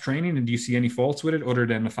progress training? And do you see any faults with it, other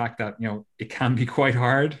than the fact that, it can be quite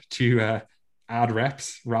hard to add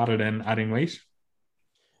reps rather than adding weight?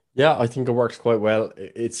 Yeah, I think it works quite well.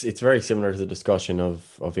 It's very similar to the discussion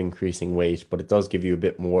of increasing weight, but it does give you a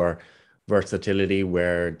bit more versatility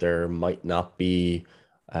where there might not be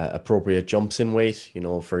appropriate jumps in weight.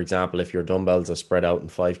 For example, if your dumbbells are spread out in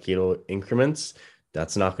 5 kilo increments,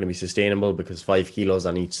 that's not going to be sustainable, because 5 kilos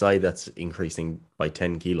on each side, that's increasing by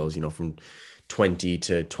 10 kilos, from 20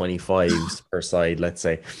 to 25 per side, let's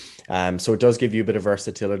say. So it does give you a bit of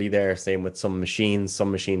versatility there. Same with some machines. Some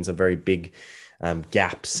machines have very big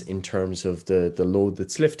gaps in terms of the load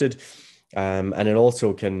that's lifted. And it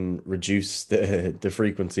also can reduce the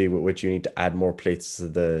frequency with which you need to add more plates to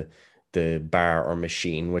the bar or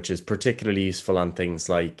machine, which is particularly useful on things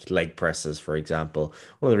like leg presses, for example.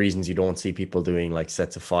 One of the reasons you don't see people doing like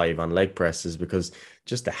sets of 5 on leg presses, because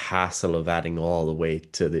just the hassle of adding all the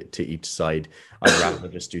weight to each side. I'd rather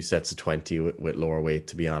just do sets of 20 with lower weight,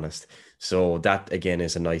 to be honest. So that, again,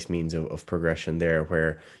 is a nice means of progression there,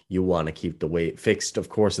 where you want to keep the weight fixed. Of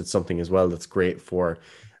course, it's something as well that's great for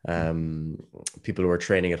people who are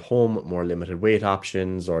training at home, more limited weight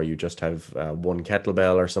options, or you just have one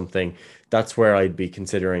kettlebell or something. That's where I'd be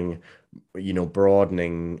considering,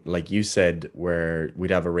 broadening, like you said, where we'd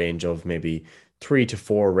have a range of maybe 3 to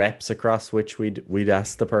 4 reps across which we'd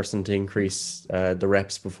ask the person to increase the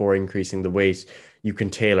reps before increasing the weight. You can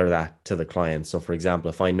tailor that to the client. So, for example,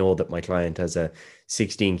 if I know that my client has a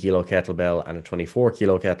 16 kilo kettlebell and a 24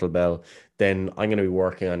 kilo kettlebell, then I'm going to be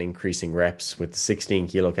working on increasing reps with the 16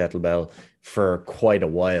 kilo kettlebell for quite a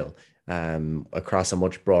while, across a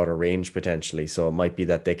much broader range potentially. So it might be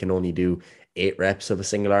that they can only do 8 reps of a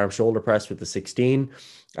single arm shoulder press with the 16,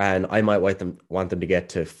 and I might want them to get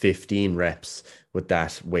to 15 reps with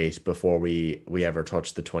that weight before we ever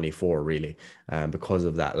touch the 24, really, because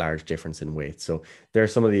of that large difference in weight. So there are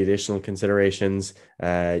some of the additional considerations.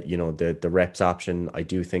 The reps option, I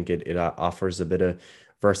do think it offers a bit of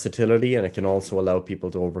versatility, and it can also allow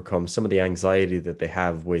people to overcome some of the anxiety that they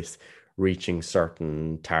have with reaching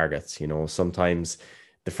certain targets. Sometimes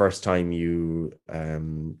the first time you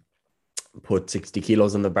put 60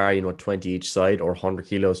 kilos on the bar, 20 each side, or 100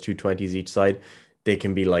 kilos, 220s each side, they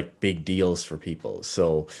can be like big deals for people.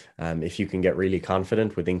 So if you can get really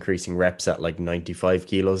confident with increasing reps at like 95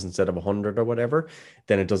 kilos instead of 100 or whatever,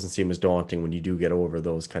 then it doesn't seem as daunting when you do get over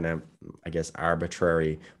those kind of, I guess,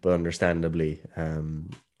 arbitrary but understandably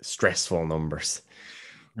stressful numbers.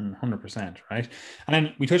 100%, right? And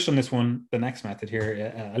then we touched on this one, the next method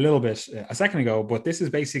here, a little bit a second ago, but this is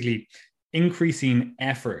basically increasing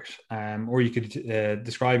effort, or you could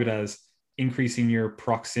describe it as increasing your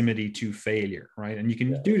proximity to failure, right? And you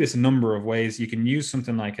can do this a number of ways. You can use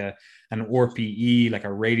something like an RPE, like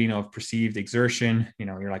a rating of perceived exertion.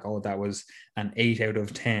 You're like, oh, that was an 8 out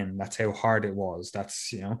of 10. That's how hard it was.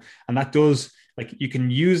 That's, and that does, like, you can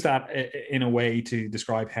use that in a way to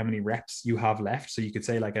describe how many reps you have left. So you could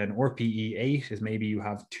say like an RPE 8 is maybe you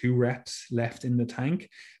have 2 reps left in the tank,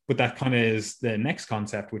 but that kind of is the next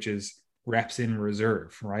concept, which is reps in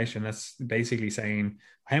reserve, right? And that's basically saying,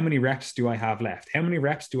 how many reps do I have left? How many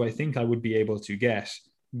reps do I think I would be able to get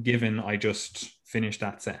given I just finished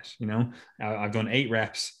that set? I've done 8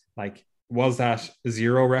 reps. Like, was that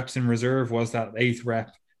 0 reps in reserve? Was that 8th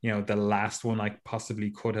rep the last one I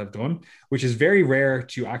possibly could have done? Which is very rare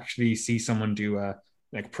to actually see someone do a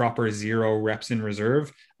like proper 0 reps in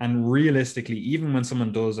reserve. And realistically, even when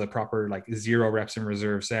someone does a proper like 0 reps in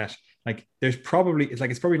reserve set, like it's probably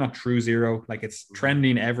not true 0. Like, it's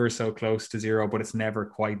trending ever so close to 0, but it's never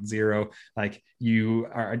quite 0. Like, you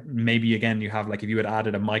are maybe, again, you have like, if you had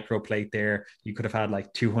added a micro plate there, you could have had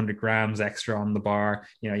like 200 grams extra on the bar.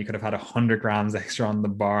 You could have had 100 grams extra on the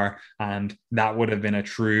bar, and that would have been a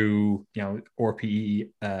true RPE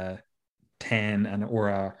 10 or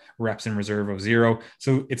a reps in reserve of 0.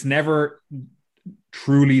 So it's never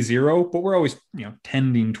truly 0, but we're always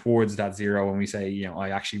tending towards that 0 when we say I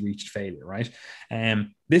actually reached failure, right?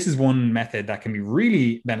 This is one method that can be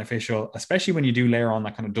really beneficial, especially when you do layer on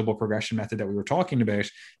that kind of double progression method that we were talking about,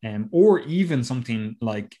 or even something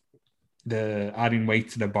like the adding weight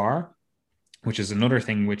to the bar, which is another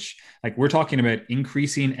thing, which, like, we're talking about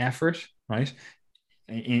increasing effort, right?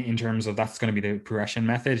 In terms of, that's going to be the progression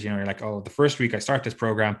method. You're like, oh, the first week I start this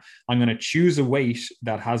program, I'm going to choose a weight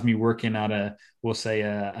that has me working at we'll say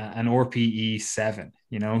an RPE 7,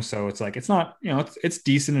 so it's like, it's not, it's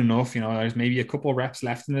decent enough, there's maybe a couple of reps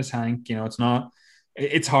left in the tank,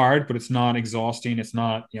 it's hard, but it's not exhausting. It's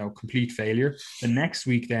not, complete failure. The next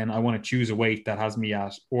week, then I want to choose a weight that has me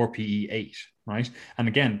at RPE 8, right? And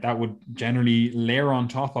again, that would generally layer on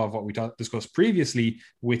top of what we discussed previously,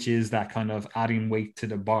 which is that kind of adding weight to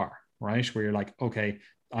the bar, right? Where you're like, okay,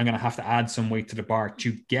 I'm going to have to add some weight to the bar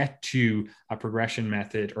to get to a progression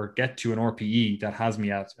method or get to an RPE that has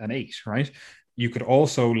me at an 8, right? You could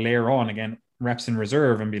also layer on, again, reps in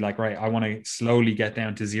reserve and be like, right, I want to slowly get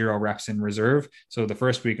down to 0 reps in reserve. So the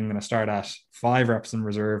first week I'm going to start at 5 reps in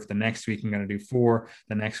reserve. The next week I'm going to do 4.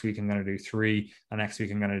 The next week I'm going to do 3. The next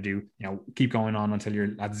week I'm going to do, keep going on until you're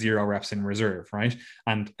at 0 reps in reserve, right?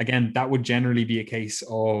 And again, that would generally be a case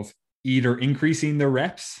of either increasing the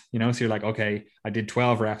reps, so you're like, okay, I did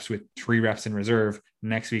 12 reps with 3 reps in reserve.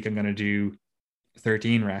 Next week I'm going to do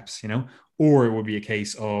 13 reps, or it would be a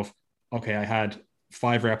case of, okay, I had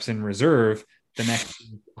 5 reps in reserve. The next,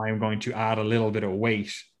 I'm going to add a little bit of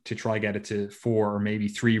weight to try get it to 4 or maybe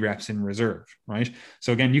 3 reps in reserve, right?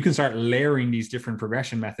 So again, you can start layering these different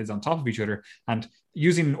progression methods on top of each other, and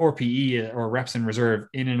using RPE or reps in reserve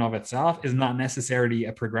in and of itself is not necessarily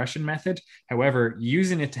a progression method. However,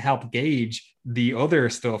 using it to help gauge the other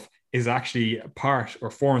stuff is actually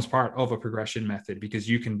forms part of a progression method, because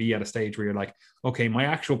you can be at a stage where you're like, okay, my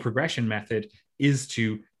actual progression method is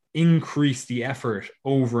to increase the effort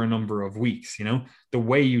over a number of weeks. The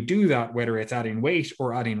way you do that, whether it's adding weight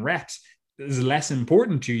or adding reps, is less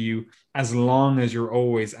important to you as long as you're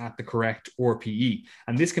always at the correct RPE.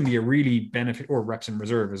 And this can be a really benefit, or reps in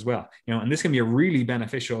reserve as well, and this can be a really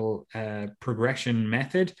beneficial progression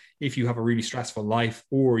method if you have a really stressful life,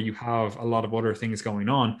 or you have a lot of other things going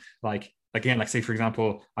on, like, again, like, say, for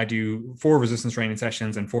example, I do 4 resistance training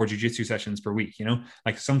sessions and 4 jiu-jitsu sessions per week,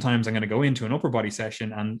 like sometimes I'm going to go into an upper body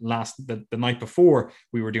session, and the night before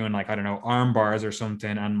we were doing, like, I don't know, arm bars or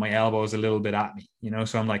something, and my elbow is a little bit at me,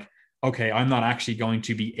 so I'm like, okay, I'm not actually going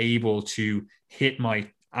to be able to hit my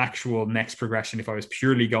actual next progression if I was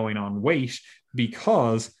purely going on weight,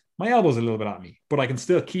 because my elbow's a little bit at me, but I can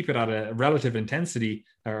still keep it at a relative intensity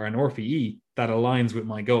or an RPE that aligns with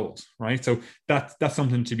my goals, right? So that's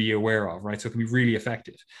something to be aware of, right? So it can be really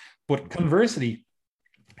effective. But conversely,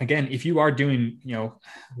 again, if you are doing,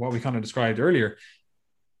 what we kind of described earlier,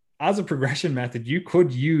 as a progression method, you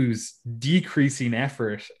could use decreasing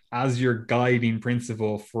effort as your guiding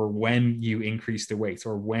principle for when you increase the weights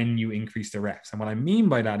or when you increase the reps. And what I mean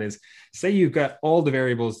by that is, say you've got all the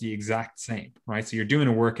variables the exact same, right? So you're doing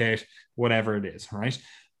a workout, whatever it is, right?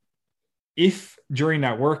 If during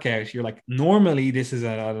that workout, you're like, normally this is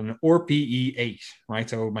at an RPE 8, right?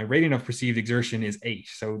 So my rating of perceived exertion is 8.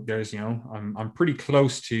 So there's, I'm pretty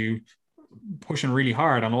close to pushing really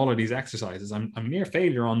hard on all of these exercises. I'm near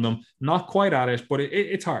failure on them, not quite at it, but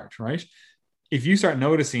it's hard, right? If you start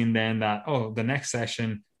noticing then that, oh, the next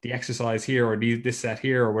session, the exercise here or this set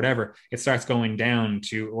here or whatever, it starts going down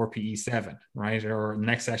to RPE 7, right? Or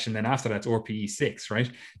next session, then after that's RPE 6, right?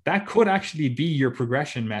 That could actually be your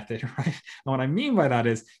progression method, right? And what I mean by that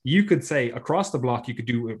is you could say across the block, you could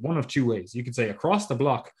do it one of two ways. You could say across the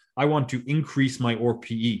block, I want to increase my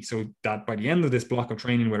RPE so that by the end of this block of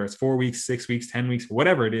training, whether it's 4 weeks, 6 weeks, 10 weeks,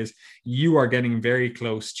 whatever it is, you are getting very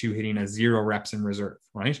close to hitting a 0 reps in reserve,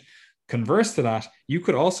 right? Converse to that, you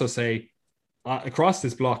could also say, across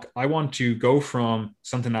this block, I want to go from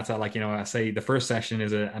something that's at like, I say the first session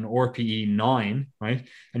is an RPE 9, right?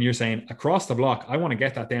 And you're saying across the block, I want to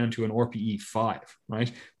get that down to an RPE 5,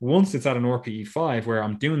 right? Once it's at an RPE 5 where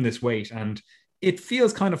I'm doing this weight and it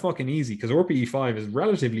feels kind of fucking easy because RPE 5 is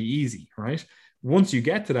relatively easy, right? Once you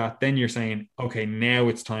get to that, then you're saying, okay, now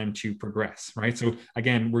it's time to progress, right? So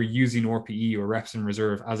again, we're using RPE or reps in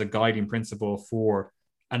reserve as a guiding principle for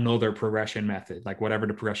another progression method, like whatever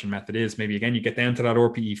the progression method is. Maybe again, you get down to that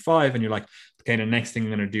RPE 5 and you're like, okay, the next thing I'm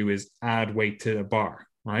going to do is add weight to the bar,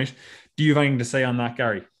 right? Do you have anything to say on that,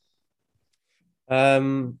 Gary?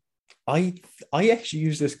 I actually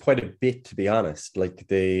use this quite a bit, to be honest. Like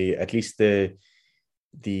at least the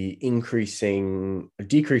decreasing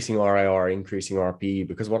RIR, increasing RPE,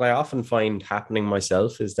 because what I often find happening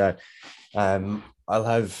myself is that I'll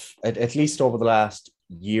have at least over the last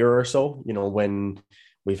year or so, when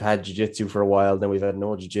we've had jiu-jitsu for a while, then we've had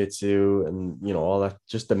no jiu-jitsu, and all that,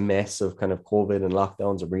 just the mess of kind of COVID and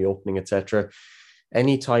lockdowns and reopening, etc.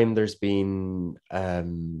 Anytime there's been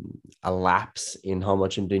a lapse in how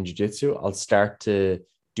much I'm doing jiu-jitsu, I'll start to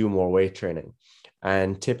do more weight training.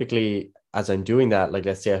 And typically, as I'm doing that, like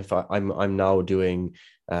let's say if I'm now doing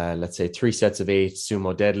let's say 3 sets of 8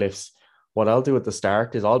 sumo deadlifts, what I'll do at the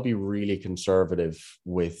start is I'll be really conservative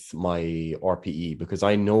with my RPE, because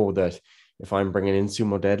I know that if I'm bringing in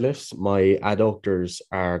sumo deadlifts, my adductors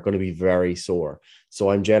are going to be very sore. So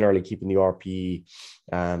I'm generally keeping the RPE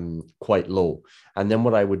quite low. And then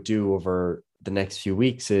what I would do over the next few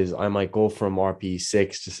weeks is I might go from RPE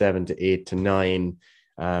 6 to 7 to 8 to 9,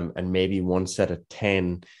 and maybe one set of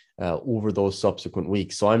 10 over those subsequent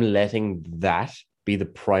weeks. So I'm letting that be the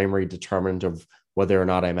primary determinant of whether or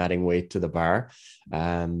not I'm adding weight to the bar.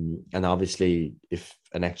 And obviously, if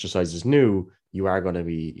an exercise is new, you are going to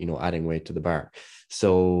be, adding weight to the bar.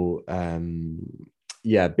 So,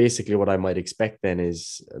 yeah, basically what I might expect then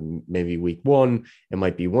is maybe week 1, it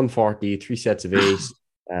might be 140, 3 sets of 8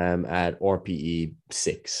 at RPE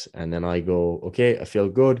 6. And then I go, okay, I feel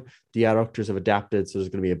good. The adductors have adapted. So there's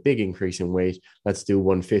going to be a big increase in weight. Let's do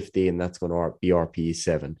 150, and that's going to be RPE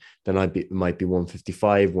 7. Then it might be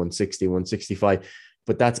 155, 160, 165.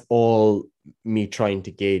 But that's all me trying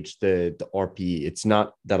to gauge the RPE. It's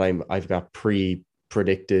not that I've got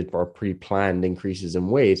pre-predicted or pre-planned increases in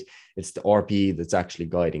weight. It's the RPE that's actually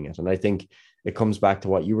guiding it. And I think it comes back to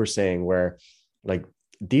what you were saying, where like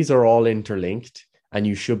these are all interlinked, and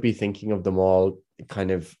you should be thinking of them all kind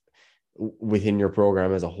of within your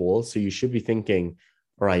program as a whole. So you should be thinking,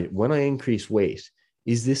 all right, when I increase weight,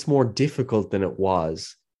 is this more difficult than it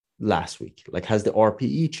was last week? Like, has the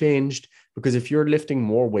RPE changed? Because if you're lifting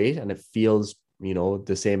more weight and it feels,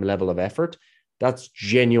 the same level of effort, that's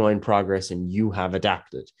genuine progress and you have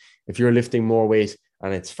adapted. If you're lifting more weight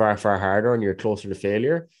and it's far, far harder and you're closer to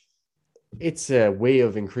failure, it's a way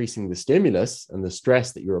of increasing the stimulus and the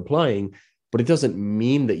stress that you're applying, but it doesn't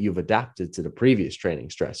mean that you've adapted to the previous training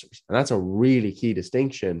stressors. And that's a really key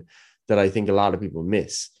distinction that I think a lot of people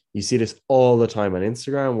miss. You see this all the time on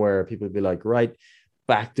Instagram where people be like, right,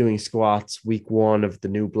 back doing squats, week 1 of the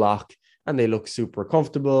new block, and they look super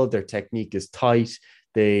comfortable. Their technique is tight.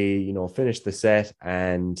 They, finished the set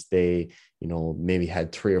and they, maybe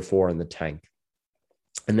had 3 or 4 in the tank.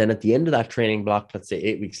 And then at the end of that training block, let's say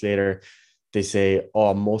 8 weeks later, they say,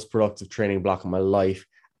 oh, most productive training block of my life,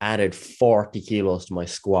 added 40 kilos to my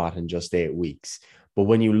squat in just 8 weeks. But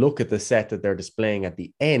when you look at the set that they're displaying at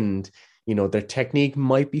the end, their technique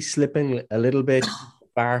might be slipping a little bit.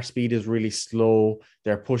 Bar speed is really slow.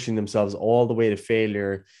 They're pushing themselves all the way to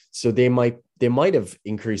failure. So they might have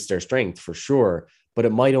increased their strength for sure, but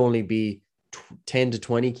it might only be 10 to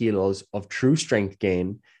 20 kilos of true strength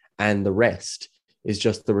gain. And the rest is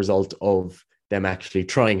just the result of them actually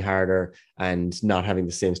trying harder and not having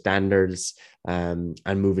the same standards, and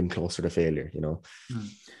moving closer to failure,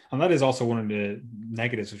 And that is also one of the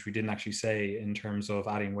negatives, which we didn't actually say in terms of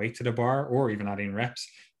adding weight to the bar or even adding reps,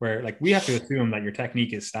 where like we have to assume that your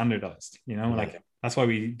technique is standardized, like that's why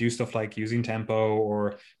we do stuff like using tempo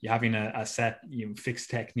or you having a set,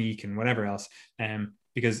 fixed technique and whatever else.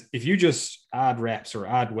 Because if you just add reps or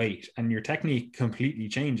add weight and your technique completely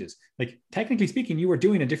changes, like technically speaking, you are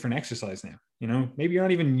doing a different exercise now. You know, maybe you're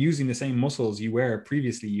not even using the same muscles you were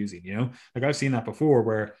previously using, you know, like I've seen that before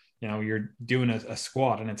where, you know, you're doing a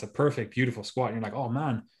squat and it's a perfect, beautiful squat. And you're like, oh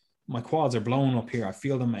man, my quads are blown up here. I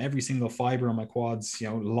feel them, every single fiber on my quads, you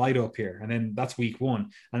know, light up here. And then that's week 1.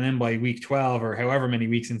 And then by week 12 or however many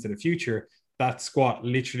weeks into the future, that squat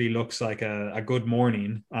literally looks like a good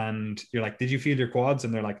morning. And you're like, did you feel your quads?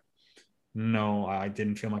 And they're like, no, I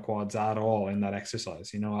didn't feel my quads at all in that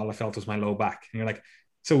exercise. You know, all I felt was my low back. And you're like,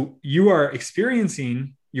 so you were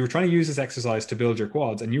trying to use this exercise to build your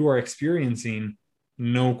quads, and you are experiencing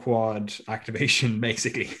no quad activation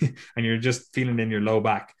basically. And you're just feeling it in your low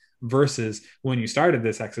back, versus when you started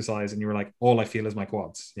this exercise and you were like, all I feel is my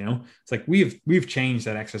quads. You know, it's like we've changed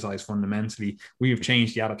that exercise fundamentally. We've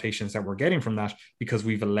changed the adaptations that we're getting from that because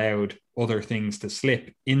we've allowed other things to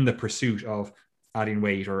slip in the pursuit of adding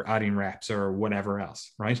weight or adding reps or whatever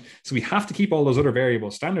else, right? So we have to keep all those other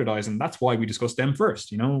variables standardized, and that's why we discussed them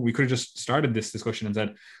first. You know, we could have just started this discussion and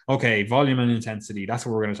said, okay, volume and intensity, that's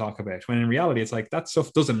what we're going to talk about, when in reality it's like that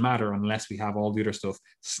stuff doesn't matter unless we have all the other stuff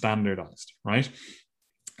standardized, right?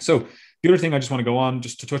 So the other thing I just want to go on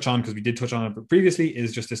just to touch on, because we did touch on it previously,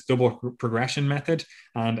 is just this double progression method.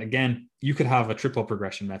 And again, you could have a triple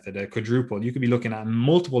progression method, a quadruple. You could be looking at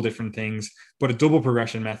multiple different things, but a double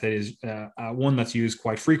progression method is one that's used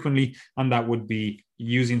quite frequently. And that would be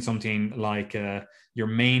using something like your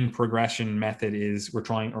main progression method is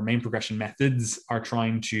main progression methods are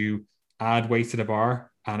trying to add weight to the bar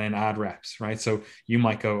and then add reps, right? So you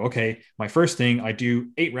might go, okay, my first thing, I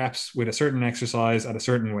do 8 reps with a certain exercise at a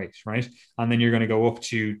certain weight, right? And then you're going to go up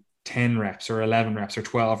to 10 reps or 11 reps or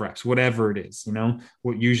 12 reps, whatever it is, you know,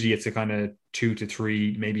 what usually it's a kind of 2 to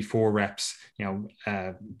 3, maybe 4 reps, you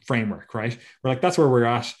know, framework, right? We're like, that's where we're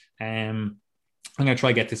at. I'm going to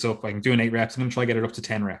try get this up. I'm doing 8 reps. I'm going to try get it up to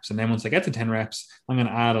 10 reps. And then once I get to 10 reps, I'm going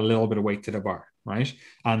to add a little bit of weight to the bar, right?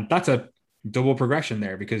 And that's a double progression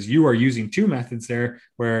there, because you are using 2 methods there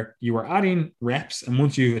where you are adding reps, and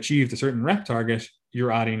once you've achieved a certain rep target,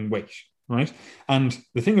 you're adding weight, right? And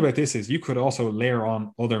the thing about this is you could also layer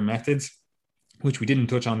on other methods, which we didn't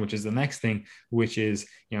touch on, which is the next thing, which is,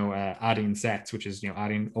 you know, adding sets, which is, you know,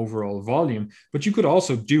 adding overall volume. But you could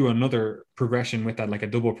also do another progression with that, like a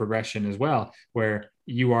double progression as well, where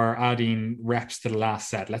you are adding reps to the last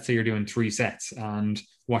set. Let's say you're doing 3 sets, and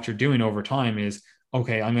what you're doing over time is,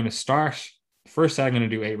 okay, I'm going to start the first set, I'm going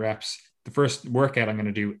to do 8 reps. The first workout, I'm going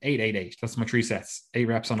to do 8, 8, 8. That's my 3 sets, 8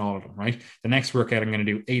 reps on all of them, right? The next workout, I'm going to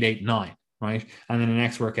do 8, 8, 9, right? And then the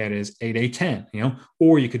next workout is 8, 8, 10, you know,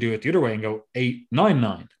 or you could do it the other way and go 8, 9,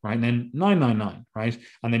 9, right? And then 9, 9, 9, right?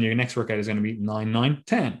 And then your next workout is going to be 9, 9,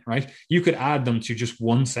 10, right? You could add them to just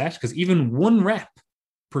one set, because even 1 rep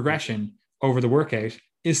progression over the workout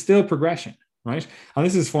is still progression, right? And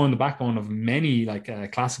this is forming the backbone of many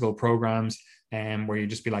like classical programs, where you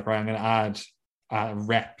just be like, right, I'm going to add a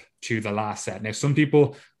rep to the last set. Now, some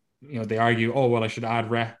people, you know, they argue, oh, well, I should add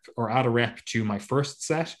a rep to my first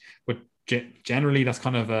set, but generally that's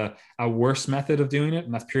kind of a worse method of doing it.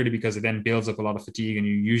 And that's purely because it then builds up a lot of fatigue, and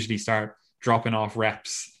you usually start dropping off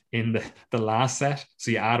reps in the last set.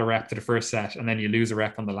 So you add a rep to the first set and then you lose a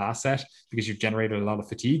rep on the last set because you've generated a lot of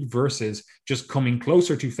fatigue, versus just coming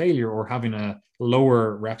closer to failure or having a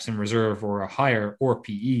lower reps in reserve or a higher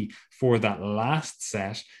RPE for that last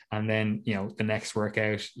set. And then, you know, the next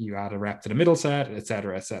workout, you add a rep to the middle set, et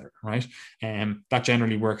cetera, right? And that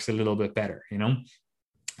generally works a little bit better, you know?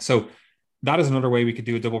 So that is another way we could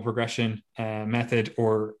do a double progression method.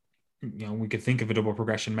 Or, you know, we could think of a double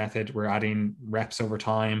progression method. We're adding reps over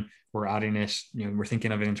time. We're adding it, you know, we're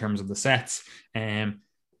thinking of it in terms of the sets.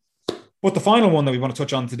 But the final one that we want to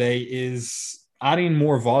touch on today is adding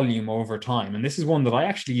more volume over time. And this is one that I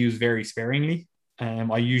actually use very sparingly.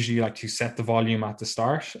 I usually like to set the volume at the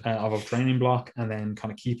start of a training block and then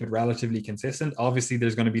kind of keep it relatively consistent. Obviously,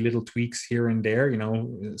 there's going to be little tweaks here and there, you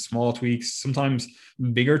know, small tweaks, sometimes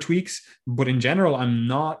bigger tweaks. But in general, I'm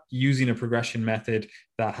not using a progression method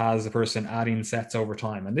that has a person adding sets over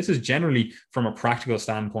time. And this is generally from a practical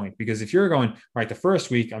standpoint, because if you're going, right, the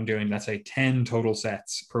first week I'm doing, let's say 10 total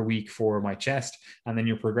sets per week for my chest. And then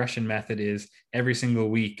your progression method is every single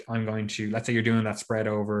week I'm going to, let's say you're doing that spread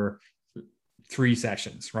over 3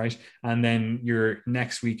 sessions, right? And then your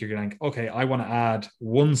next week, you're like, okay, I want to add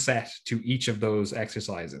 1 set to each of those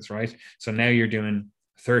exercises, right? So now you're doing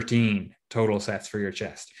 13 total sets for your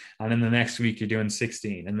chest. And then the next week you're doing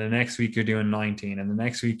 16, and the next week you're doing 19, and the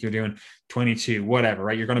next week you're doing 22, whatever,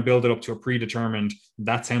 right? You're going to build it up to a predetermined,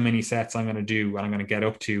 that's how many sets I'm going to do and I'm going to get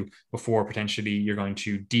up to before potentially you're going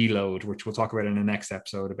to deload, which we'll talk about in the next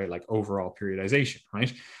episode about like overall periodization,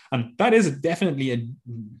 right? And that is definitely a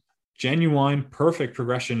genuine, perfect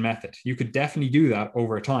progression method. You could definitely do that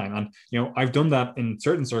over time. And, I've done that in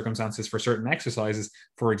certain circumstances for certain exercises.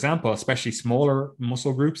 For example, especially smaller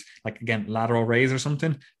muscle groups, like again, lateral raise or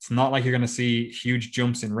something. It's not like you're going to see huge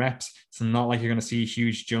jumps in reps. It's not like you're going to see a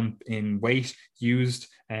huge jump in weight used.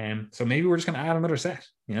 So maybe we're just going to add another set.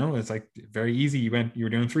 It's like very easy. You were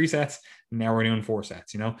doing 3 sets. Now we're doing 4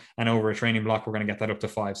 sets, and over a training block, we're going to get that up to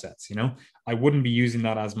 5 sets. I wouldn't be using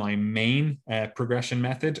that as my main progression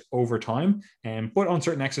method over time. But on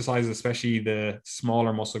certain exercises, especially the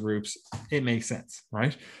smaller muscle groups, it makes sense,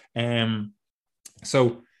 right?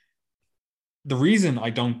 So the reason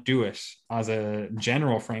I don't do it as a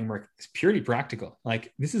general framework is purely practical.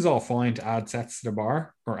 Like, this is all fine to add sets to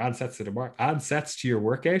your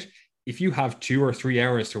workout if you have 2 or 3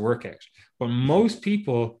 hours to work out. But most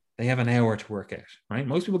people, they have an hour to work out, right?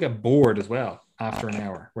 Most people get bored as well after an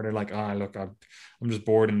hour, where they're like, oh, look, I'm just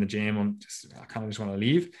bored in the gym. I kind of just want to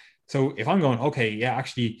leave. So if I'm going, okay, yeah,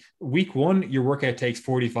 actually week 1, your workout takes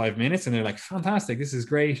 45 minutes, and they're like, fantastic, this is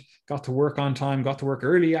great. Got to work on time, got to work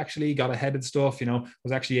early, actually got ahead of stuff,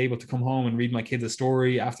 was actually able to come home and read my kids a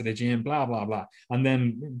story after the gym, blah, blah, blah. And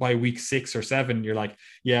then by week 6 or 7, you're like,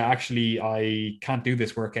 yeah, actually I can't do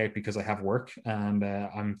this workout because I have work, and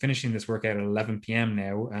I'm finishing this workout at 11 p.m.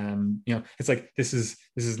 now. It's like, this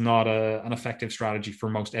is not an effective strategy for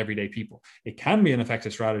most everyday people. It can be an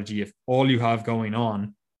effective strategy if all you have going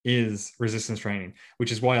on is resistance training,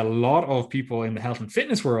 which is why a lot of people in the health and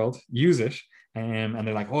fitness world use it. And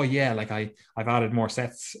they're like, oh yeah, like I've added more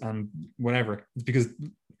sets and whatever. It's because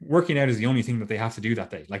working out is the only thing that they have to do that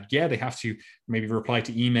day. Like, yeah, they have to maybe reply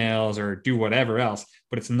to emails or do whatever else,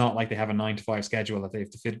 but it's not like they have a 9-to-5 schedule that they have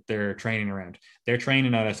to fit their training around. They're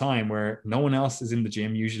training at a time where no one else is in the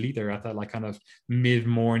gym. Usually they're at that like kind of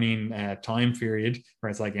mid-morning time period where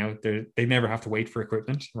it's like, they never have to wait for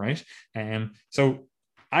equipment, right? So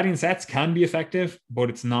adding sets can be effective, but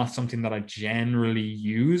it's not something that I generally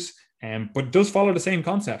use. But it does follow the same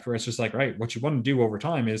concept, where it's just like, right, what you want to do over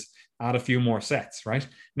time is add a few more sets, right?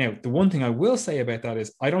 Now, the one thing I will say about that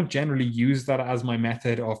is I don't generally use that as my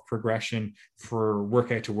method of progression for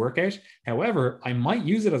workout to workout. However, I might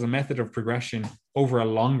use it as a method of progression over a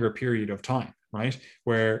longer period of time, right?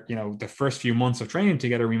 Where, the first few months of training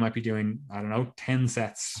together, we might be doing, 10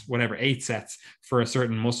 sets, whatever, 8 sets for a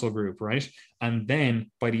certain muscle group, right? And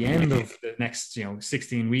then by the end of the next,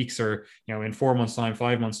 16 weeks or, in 4 months time,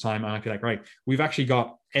 5 months time, I might be like, right, we've actually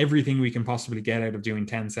got everything we can possibly get out of doing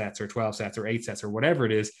 10 sets or 12 sets or 8 sets or whatever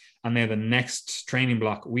it is. And then the next training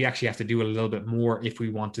block, we actually have to do a little bit more if we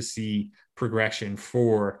want to see progression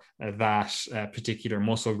for that particular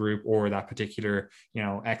muscle group or that particular,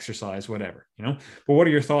 exercise, whatever, But what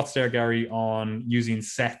are your thoughts there, Gary, on using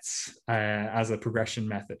sets as a progression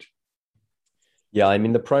method? Yeah, I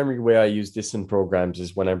mean, the primary way I use this in programs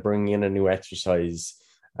is when I bring in a new exercise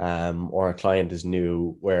or a client is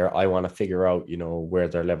new, where I want to figure out, where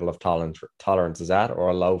their level of tolerance is at, or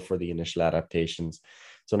allow for the initial adaptations.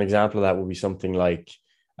 So an example of that would be something like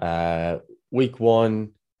week 1,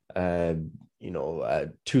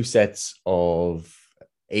 2 sets of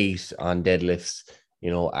 8 on deadlifts,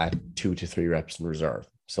 at 2 to 3 reps in reserve,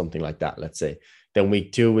 something like that, let's say. Then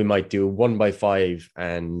week 2, we might do 1x5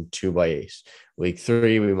 and 2x8. Week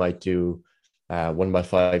 3, we might do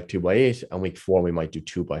 1x5, 2x8. And week 4, we might do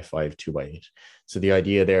 2x5, 2x8. So the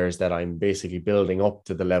idea there is that I'm basically building up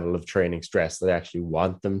to the level of training stress that I actually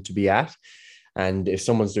want them to be at. And if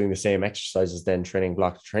someone's doing the same exercises, then training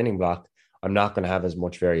block to training block, I'm not going to have as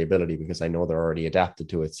much variability because I know they're already adapted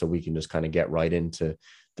to it. So we can just kind of get right into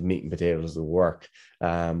the meat and potatoes of the work.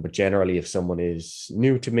 But generally, if someone is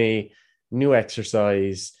new to me, new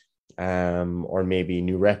exercise, or maybe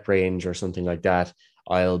new rep range or something like that,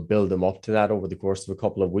 I'll build them up to that over the course of a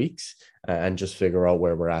couple of weeks and just figure out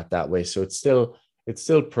where we're at that way. So it's still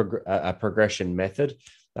a progression method.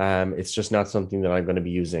 It's just not something that I'm going to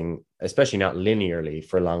be using, especially not linearly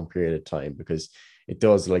for a long period of time, because it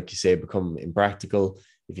does, like you say, become impractical.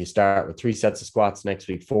 If you start with 3 sets of squats, next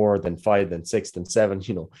week 4, then 5, then 6, then 7,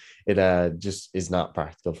 it just is not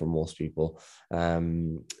practical for most people.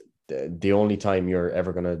 The only time you're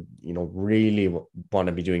ever going to, really want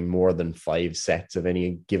to be doing more than 5 sets of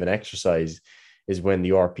any given exercise is when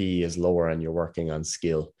the RPE is lower and you're working on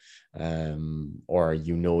skill, or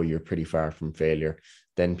you're pretty far from failure.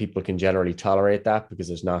 then people can generally tolerate that because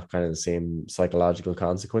there's not kind of the same psychological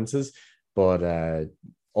consequences. But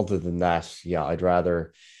other than that, yeah, I'd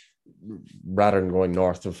rather than going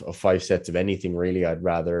north of 5 sets of anything really, I'd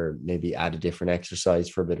rather maybe add a different exercise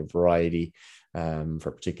for a bit of variety for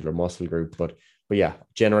a particular muscle group. But yeah,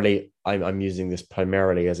 generally I'm using this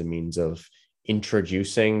primarily as a means of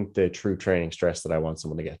introducing the true training stress that I want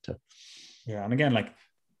someone to get to. Yeah. And again, like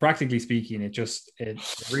practically speaking, it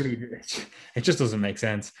really it just doesn't make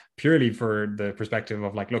sense purely for the perspective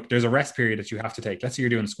of like, look, there's a rest period that you have to take. Let's say you're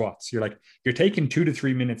doing squats. You're taking 2 to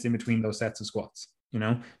 3 minutes in between those sets of squats,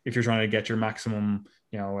 if you're trying to get your maximum,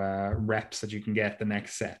 reps that you can get the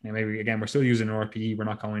next set. Now, maybe again, we're still using RPE. We're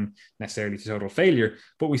not going necessarily to total failure,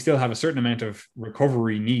 but we still have a certain amount of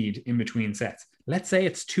recovery need in between sets. Let's say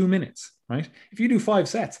it's 2 minutes, right? If you do 5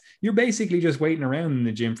 sets, you're basically just waiting around in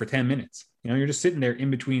the gym for 10 minutes. You're just sitting there in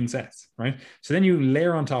between sets, right? So then you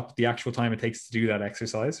layer on top the actual time it takes to do that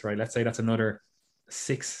exercise, right? Let's say that's another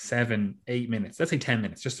 6, 7, 8 minutes. Let's say 10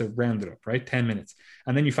 minutes, just to round it up, right? 10 minutes.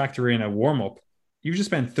 And then you factor in a warm up. You just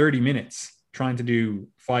spend 30 minutes trying to do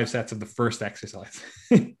 5 sets of the first exercise.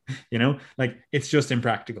 Like it's just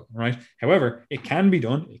impractical, right? However, it can be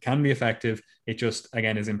done. It can be effective. It just,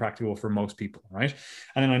 again, is impractical for most people, right?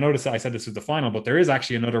 And then I noticed that I said this was the final, but there is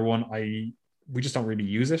actually another one. We just don't really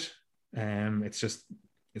use it.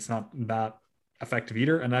 It's not that effective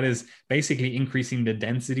either. And that is basically increasing the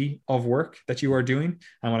density of work that you are doing.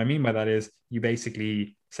 And what I mean by that is you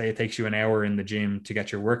basically say it takes you an hour in the gym to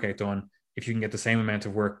get your workout done. If you can get the same amount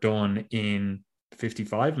of work done in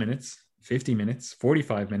 55 minutes, 50 minutes,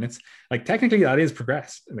 45 minutes, like technically that is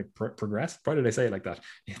progress. Progress? Why did I say it like that?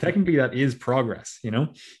 Technically that is progress,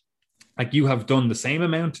 like you have done the same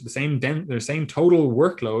amount, the same total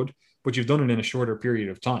workload, but you've done it in a shorter period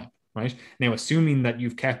of time, right? Now, assuming that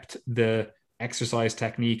you've kept the exercise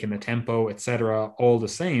technique and the tempo, etc., all the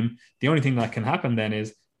same, the only thing that can happen then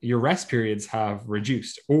is your rest periods have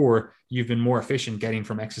reduced, or you've been more efficient getting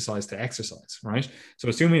from exercise to exercise, right? So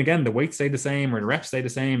assuming again, the weights stay the same or the reps stay the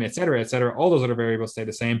same, et cetera, all those other variables stay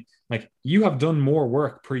the same, like you have done more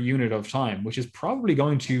work per unit of time, which is probably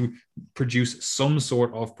going to produce some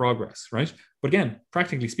sort of progress, right? But again,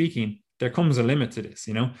 practically speaking, there comes a limit to this,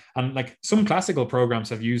 and like some classical programs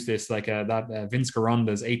have used this, like Vince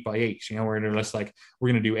Gironda's 8x8, where they're just like, we're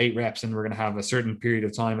going to do 8 reps and we're going to have a certain period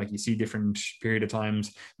of time. Like you see different period of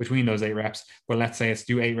times between those 8 reps, but let's say it's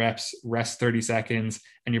do 8 reps, rest 30 seconds.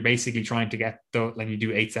 And you're basically trying to get like you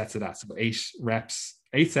do 8 sets of that. So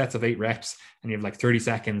 8 sets of 8 reps, and you have like 30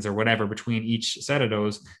 seconds or whatever between each set of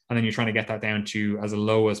those. And then you're trying to get that down to as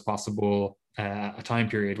low as possible, a time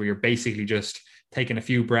period where you're basically just taking a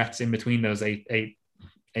few breaths in between those eight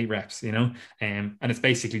reps, and it's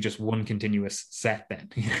basically just one continuous set then,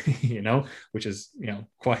 which is,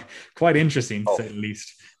 quite interesting to say the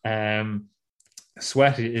least.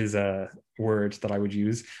 Sweat is a word that I would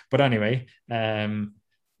use, but anyway,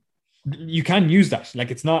 you can use that.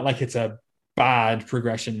 Like, it's not like it's a bad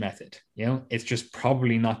progression method, it's just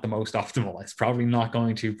probably not the most optimal. It's probably not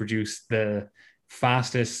going to produce the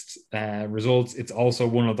fastest results. It's also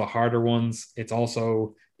one of the harder ones. It's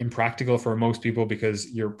also impractical for most people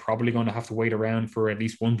because you're probably going to have to wait around for at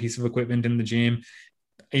least one piece of equipment in the gym.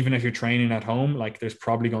 Even if you're training at home, like there's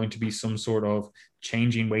probably going to be some sort of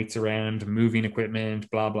changing weights around, moving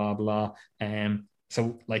equipment, blah, blah, blah.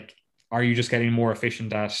 So like, are you just getting more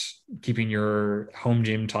efficient at keeping your home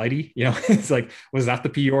gym tidy? It's like, was that the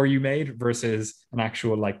PR you made versus an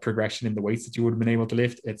actual like progression in the weights that you would have been able to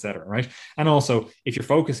lift, etc. Right. And also, if you're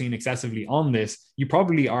focusing excessively on this, you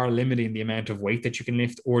probably are limiting the amount of weight that you can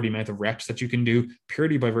lift or the amount of reps that you can do,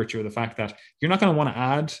 purely by virtue of the fact that you're not going to want to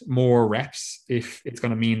add more reps if it's going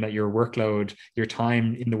to mean that your workload, your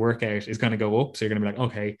time in the workout is going to go up. So you're going to be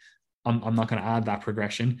like, okay, I'm not going to add that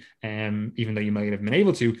progression, even though you might have been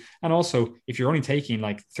able to. And also, if you're only taking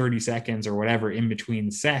like 30 seconds or whatever in between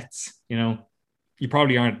sets, you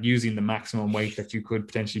probably aren't using the maximum weight that you could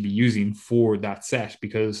potentially be using for that set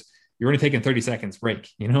because you're only taking 30 seconds break,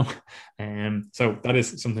 so that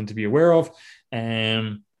is something to be aware of.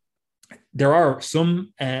 There are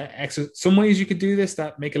some ways you could do this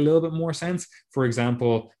that make a little bit more sense. For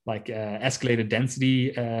example, like escalated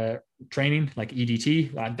density training, like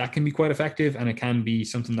EDT, that can be quite effective, and it can be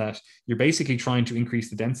something that you're basically trying to increase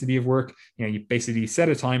the density of work. You basically set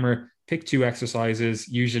a timer, pick 2 exercises,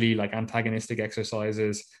 usually like antagonistic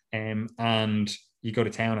exercises, and you go to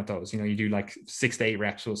town at those. You do like 6 to 8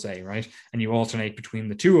 reps, we'll say, right? And you alternate between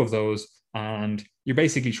the 2 of those, and you're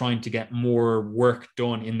basically trying to get more work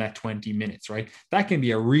done in that 20 minutes, right? That can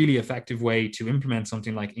be a really effective way to implement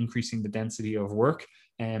something like increasing the density of work.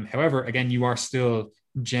 However, again, you are still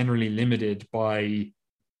generally limited by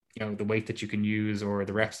the weight that you can use or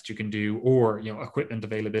the reps that you can do, or equipment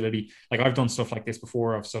availability. Like I've done stuff like this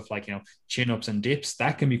before, of stuff like chin ups and dips.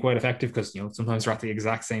 That can be quite effective because sometimes they're at the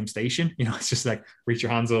exact same station. It's just like reach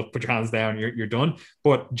your hands up, put your hands down, you're done.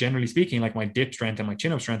 But generally speaking, like my dip strength and my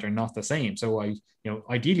chin up strength are not the same. So I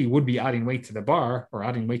ideally would be adding weight to the bar or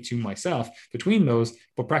adding weight to myself between those,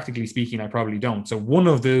 but practically speaking, I probably don't. So one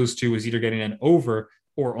of those two is either getting an over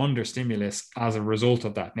or under stimulus as a result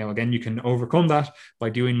of that. Now, again, you can overcome that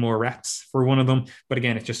by doing more reps for one of them. But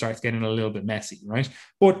again, it just starts getting a little bit messy, right?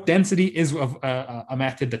 But density is a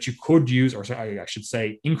method that you could use, or I should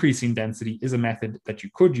say increasing density is a method that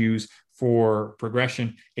you could use for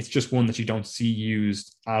progression. It's just one that you don't see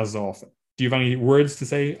used as often. Do you have any words to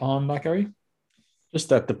say on that, Gary? Just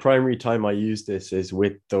that the primary time I use this is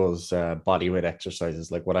with those body weight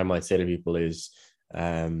exercises. Like what I might say to people is,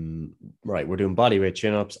 right, we're doing body weight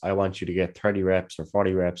chin-ups. I want you to get 30 reps or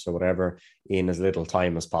 40 reps or whatever in as little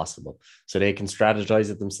time as possible. So they can strategize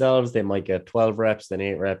it themselves. They might get 12 reps, then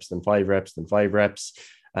 8 reps, then 5 reps, then 5 reps.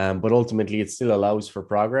 But ultimately it still allows for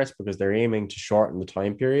progress because they're aiming to shorten the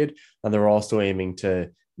time period, and they're also aiming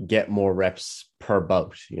to get more reps per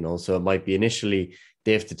bout, so it might be initially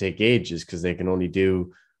they have to take ages because they can only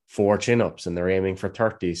do 4 chin-ups and they're aiming for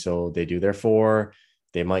 30. So they do their 4,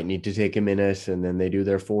 they might need to take a minute, and then they do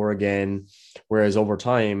their 4 again. Whereas over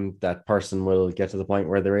time, that person will get to the point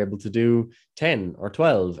where they're able to do 10 or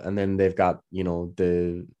 12, and then they've got,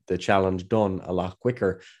 the challenge done a lot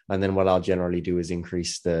quicker. And then what I'll generally do is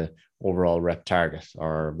increase the overall rep target,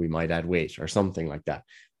 or we might add weight or something like that.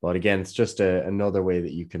 But again, it's just another way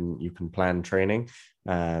that you can plan training,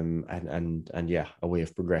 and yeah, a way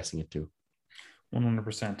of progressing it too.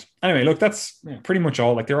 100%. Anyway, look, that's pretty much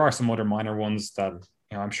all. Like there are some other minor ones that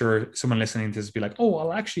I'm sure someone listening to this will be like, oh,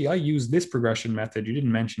 well, actually, I use this progression method. You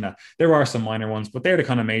didn't mention that. There are some minor ones, but they're the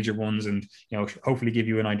kind of major ones, and hopefully give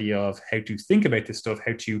you an idea of how to think about this stuff,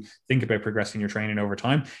 how to think about progressing your training over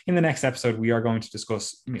time. In the next episode, we are going to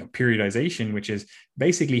discuss periodization, which is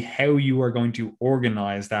basically how you are going to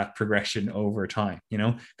organize that progression over time.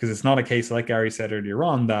 Because it's not a case, like Gary said earlier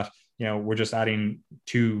on, that we're just adding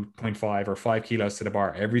 2.5 or 5 kilos to the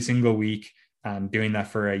bar every single week and doing that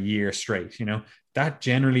for a year straight. That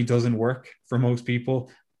generally doesn't work for most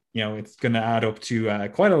people. It's going to add up to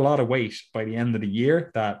quite a lot of weight by the end of the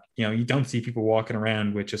year that, you don't see people walking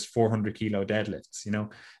around with just 400 kilo deadlifts,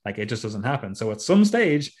 like it just doesn't happen. So at some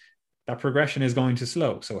stage, that progression is going to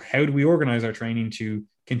slow. So how do we organize our training to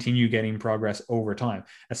continue getting progress over time,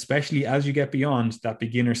 especially as you get beyond that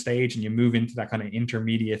beginner stage and you move into that kind of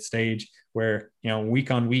intermediate stage where,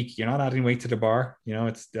 week on week, you're not adding weight to the bar,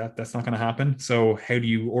 that's not going to happen. So how do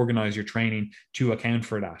you organize your training to account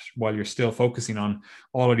for that while you're still focusing on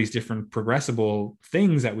all of these different progressible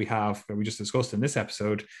things that we have that we just discussed in this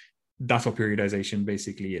episode? That's what periodization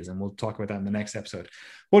basically is. And we'll talk about that in the next episode.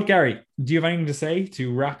 But Gary, do you have anything to say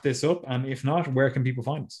to wrap this up? And if not, where can people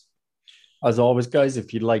find us? As always, guys,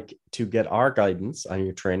 if you'd like to get our guidance on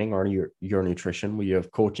your training or your nutrition, we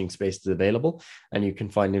have coaching spaces available, and you can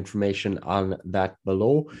find information on that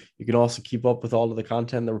below. You can also keep up with all of the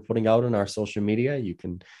content that we're putting out on our social media. You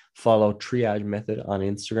can follow Triage Method on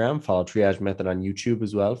Instagram, follow Triage Method on YouTube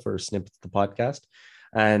as well for snippets of the podcast.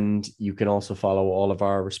 And you can also follow all of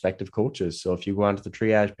our respective coaches. So if you go onto the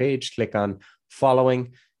Triage page, click on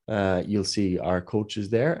following, you'll see our coaches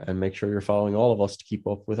there, and make sure you're following all of us to keep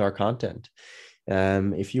up with our content.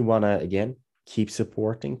 If you want to, again, keep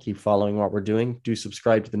supporting, keep following what we're doing, do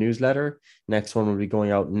subscribe to the newsletter. Next one will be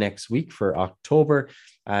going out next week for October.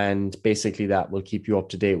 And basically that will keep you up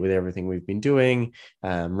to date with everything we've been doing,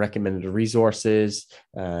 recommended resources,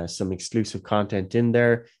 some exclusive content in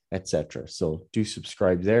there, etc. So do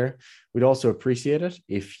subscribe there. We'd also appreciate it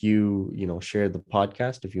if you share the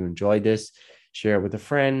podcast. If you enjoyed this, share it with a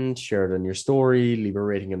friend, share it on your story, leave a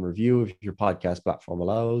rating and review if your podcast platform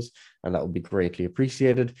allows, and that would be greatly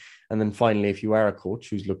appreciated. And then finally, if you are a coach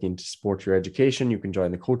who's looking to support your education, you can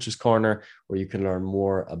join the Coach's Corner, where you can learn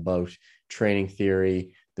more about training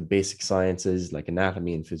theory, the basic sciences like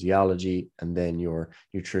anatomy and physiology, and then your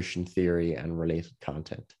nutrition theory and related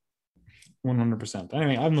content. 100%.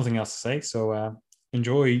 Anyway, I have nothing else to say. So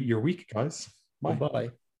enjoy your week, guys. Bye.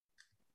 Bye.